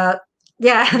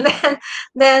then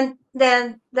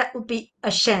that would be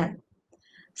a shame.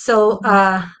 So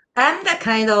I'm the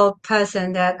kind of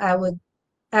person that I would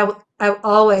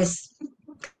always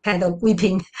kind of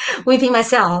weeping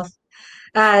myself.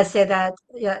 Say that,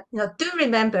 do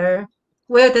remember,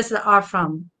 where does the art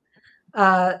from?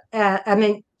 I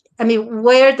mean,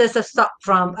 where does the start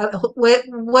from?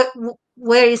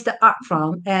 Where is the art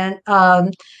from? And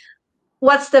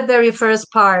what's the very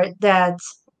first part that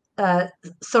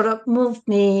sort of moved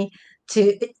me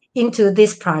into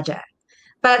this project?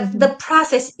 But the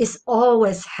process is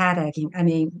always headaching. I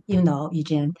mean,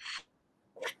 Eugene,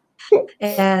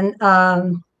 and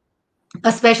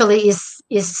especially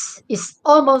is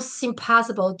almost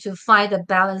impossible to find a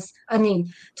balance. I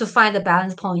mean, to find a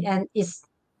balance point, and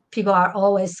people are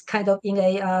always kind of in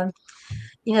a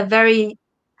very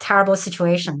terrible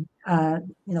situation.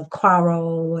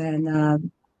 Quarrel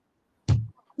and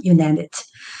you name it.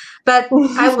 But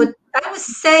I would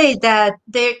say that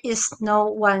there is no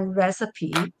one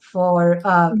recipe for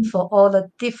all the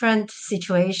different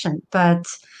situations. But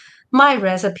my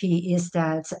recipe is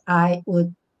that I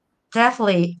would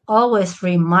definitely always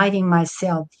reminding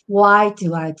myself, why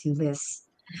do I do this?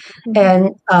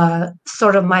 And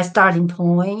sort of my starting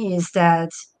point is that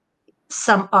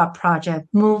some art project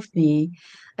moved me,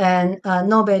 and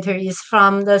no matter is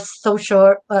from the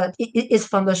social, is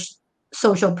from the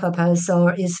social purpose,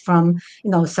 or is from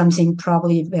something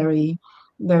probably very,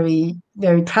 very,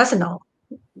 very personal,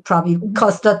 probably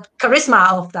because the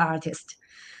charisma of the artist.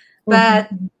 But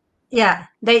yeah,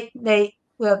 they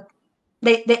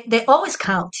always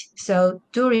count. So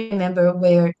do remember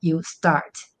where you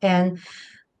start and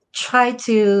try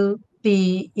to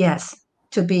be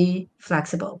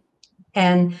flexible.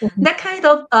 And that kind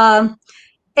of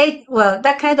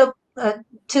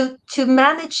to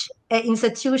manage an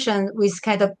institution with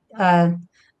kind of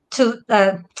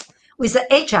with an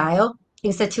agile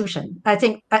institution, I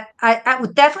think I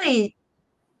would definitely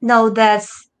know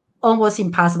that's almost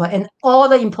impossible. And all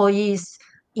the employees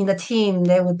in the team,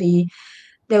 they would be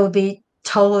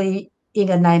totally in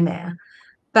a nightmare.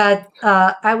 But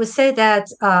I would say that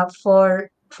for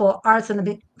arts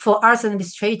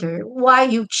administrator, why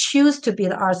you choose to be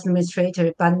the arts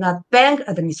administrator but not bank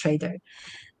administrator,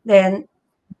 then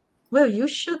you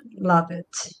should love it.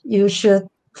 You should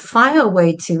find a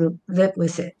way to live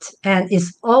with it, and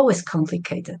it's always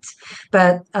complicated.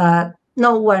 But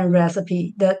no one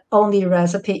recipe. The only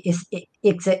recipe is it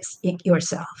exists in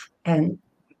yourself, and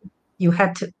you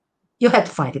have to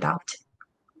find it out.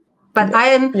 But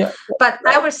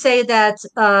I would say that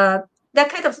that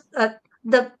kind of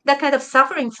that kind of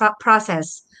suffering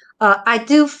process, I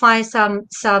do find something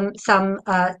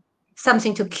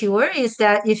to cure, is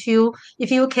that if you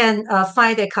can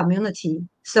find a community.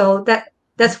 So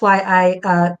that's why I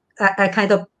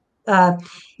kind of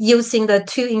using the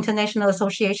two international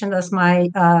associations as my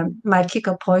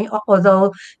kicker point.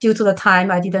 Although due to the time,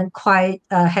 I didn't quite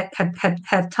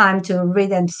have time to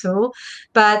read them through.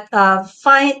 But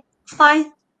find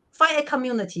a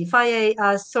community, find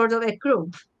a sort of a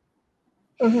group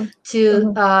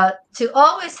to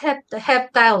always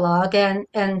have dialogue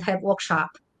and have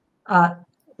workshop,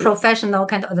 professional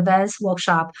kind of advanced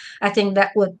workshop. I think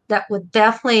that would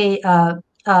definitely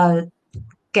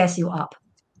gas you up.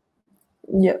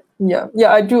 Yeah,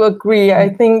 I do agree. I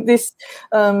think this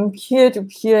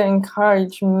peer-to-peer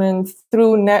encouragement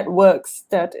through networks,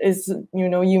 that is,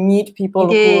 you meet people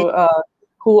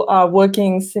who are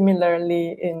working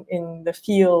similarly in the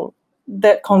field.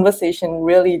 That conversation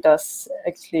really does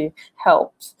actually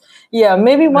help. Yeah,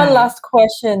 maybe one last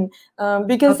question,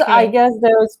 because I guess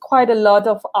there is quite a lot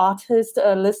of artists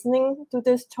listening to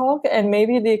this talk, and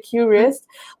maybe they're curious.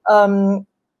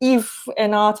 If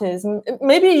an artist,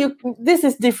 maybe this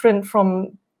is different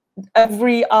from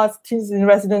every artist in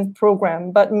residence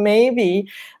program, but maybe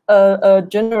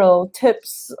general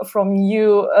tips from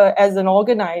you as an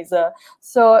organizer.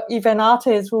 So if an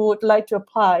artist who would like to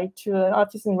apply to an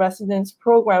artist in residence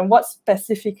program, what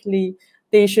specifically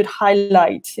they should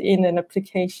highlight in an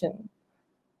application?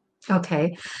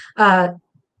 Okay. I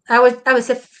would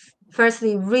say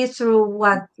firstly, read through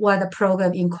what the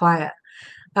program inquire.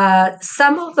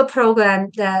 Some of the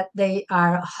programs that they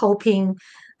are hoping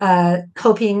to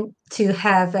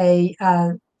have a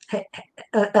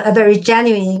very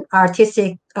genuine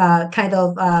artistic kind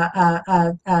of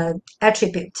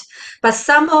attribute, but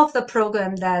some of the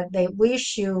programs that they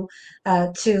wish you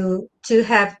to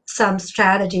have some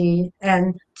strategy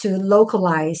and to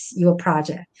localize your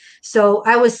project. So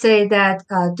I would say that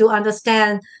to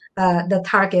understand the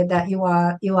target that you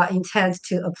are intent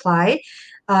to apply.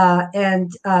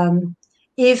 And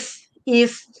if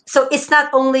so, it's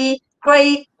not only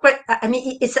great. I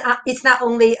mean, it's not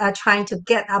only trying to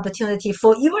get opportunity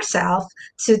for yourself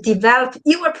to develop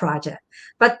your project,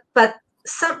 but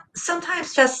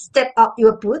sometimes just step up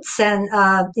your boots and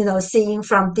seeing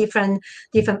from different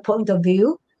point of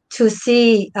view to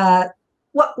see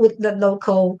what would the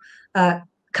local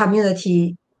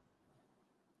community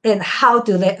and how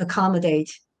do they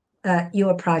accommodate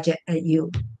your project and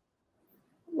you.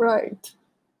 Right.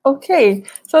 Okay.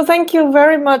 So thank you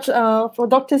very much for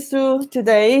Dr. Su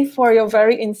today for your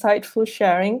very insightful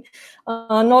sharing.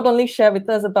 Not only share with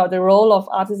us about the role of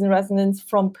artists in residence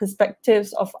from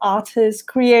perspectives of artists,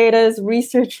 creators,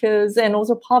 researchers, and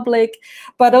also public,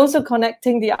 but also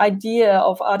connecting the idea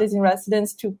of artists in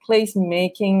residence to place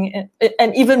making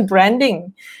and even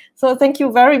branding. So thank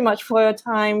you very much for your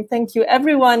time. Thank you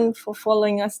everyone for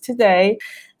following us today.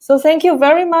 So thank you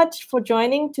very much for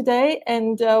joining today,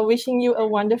 and wishing you a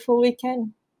wonderful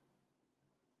weekend.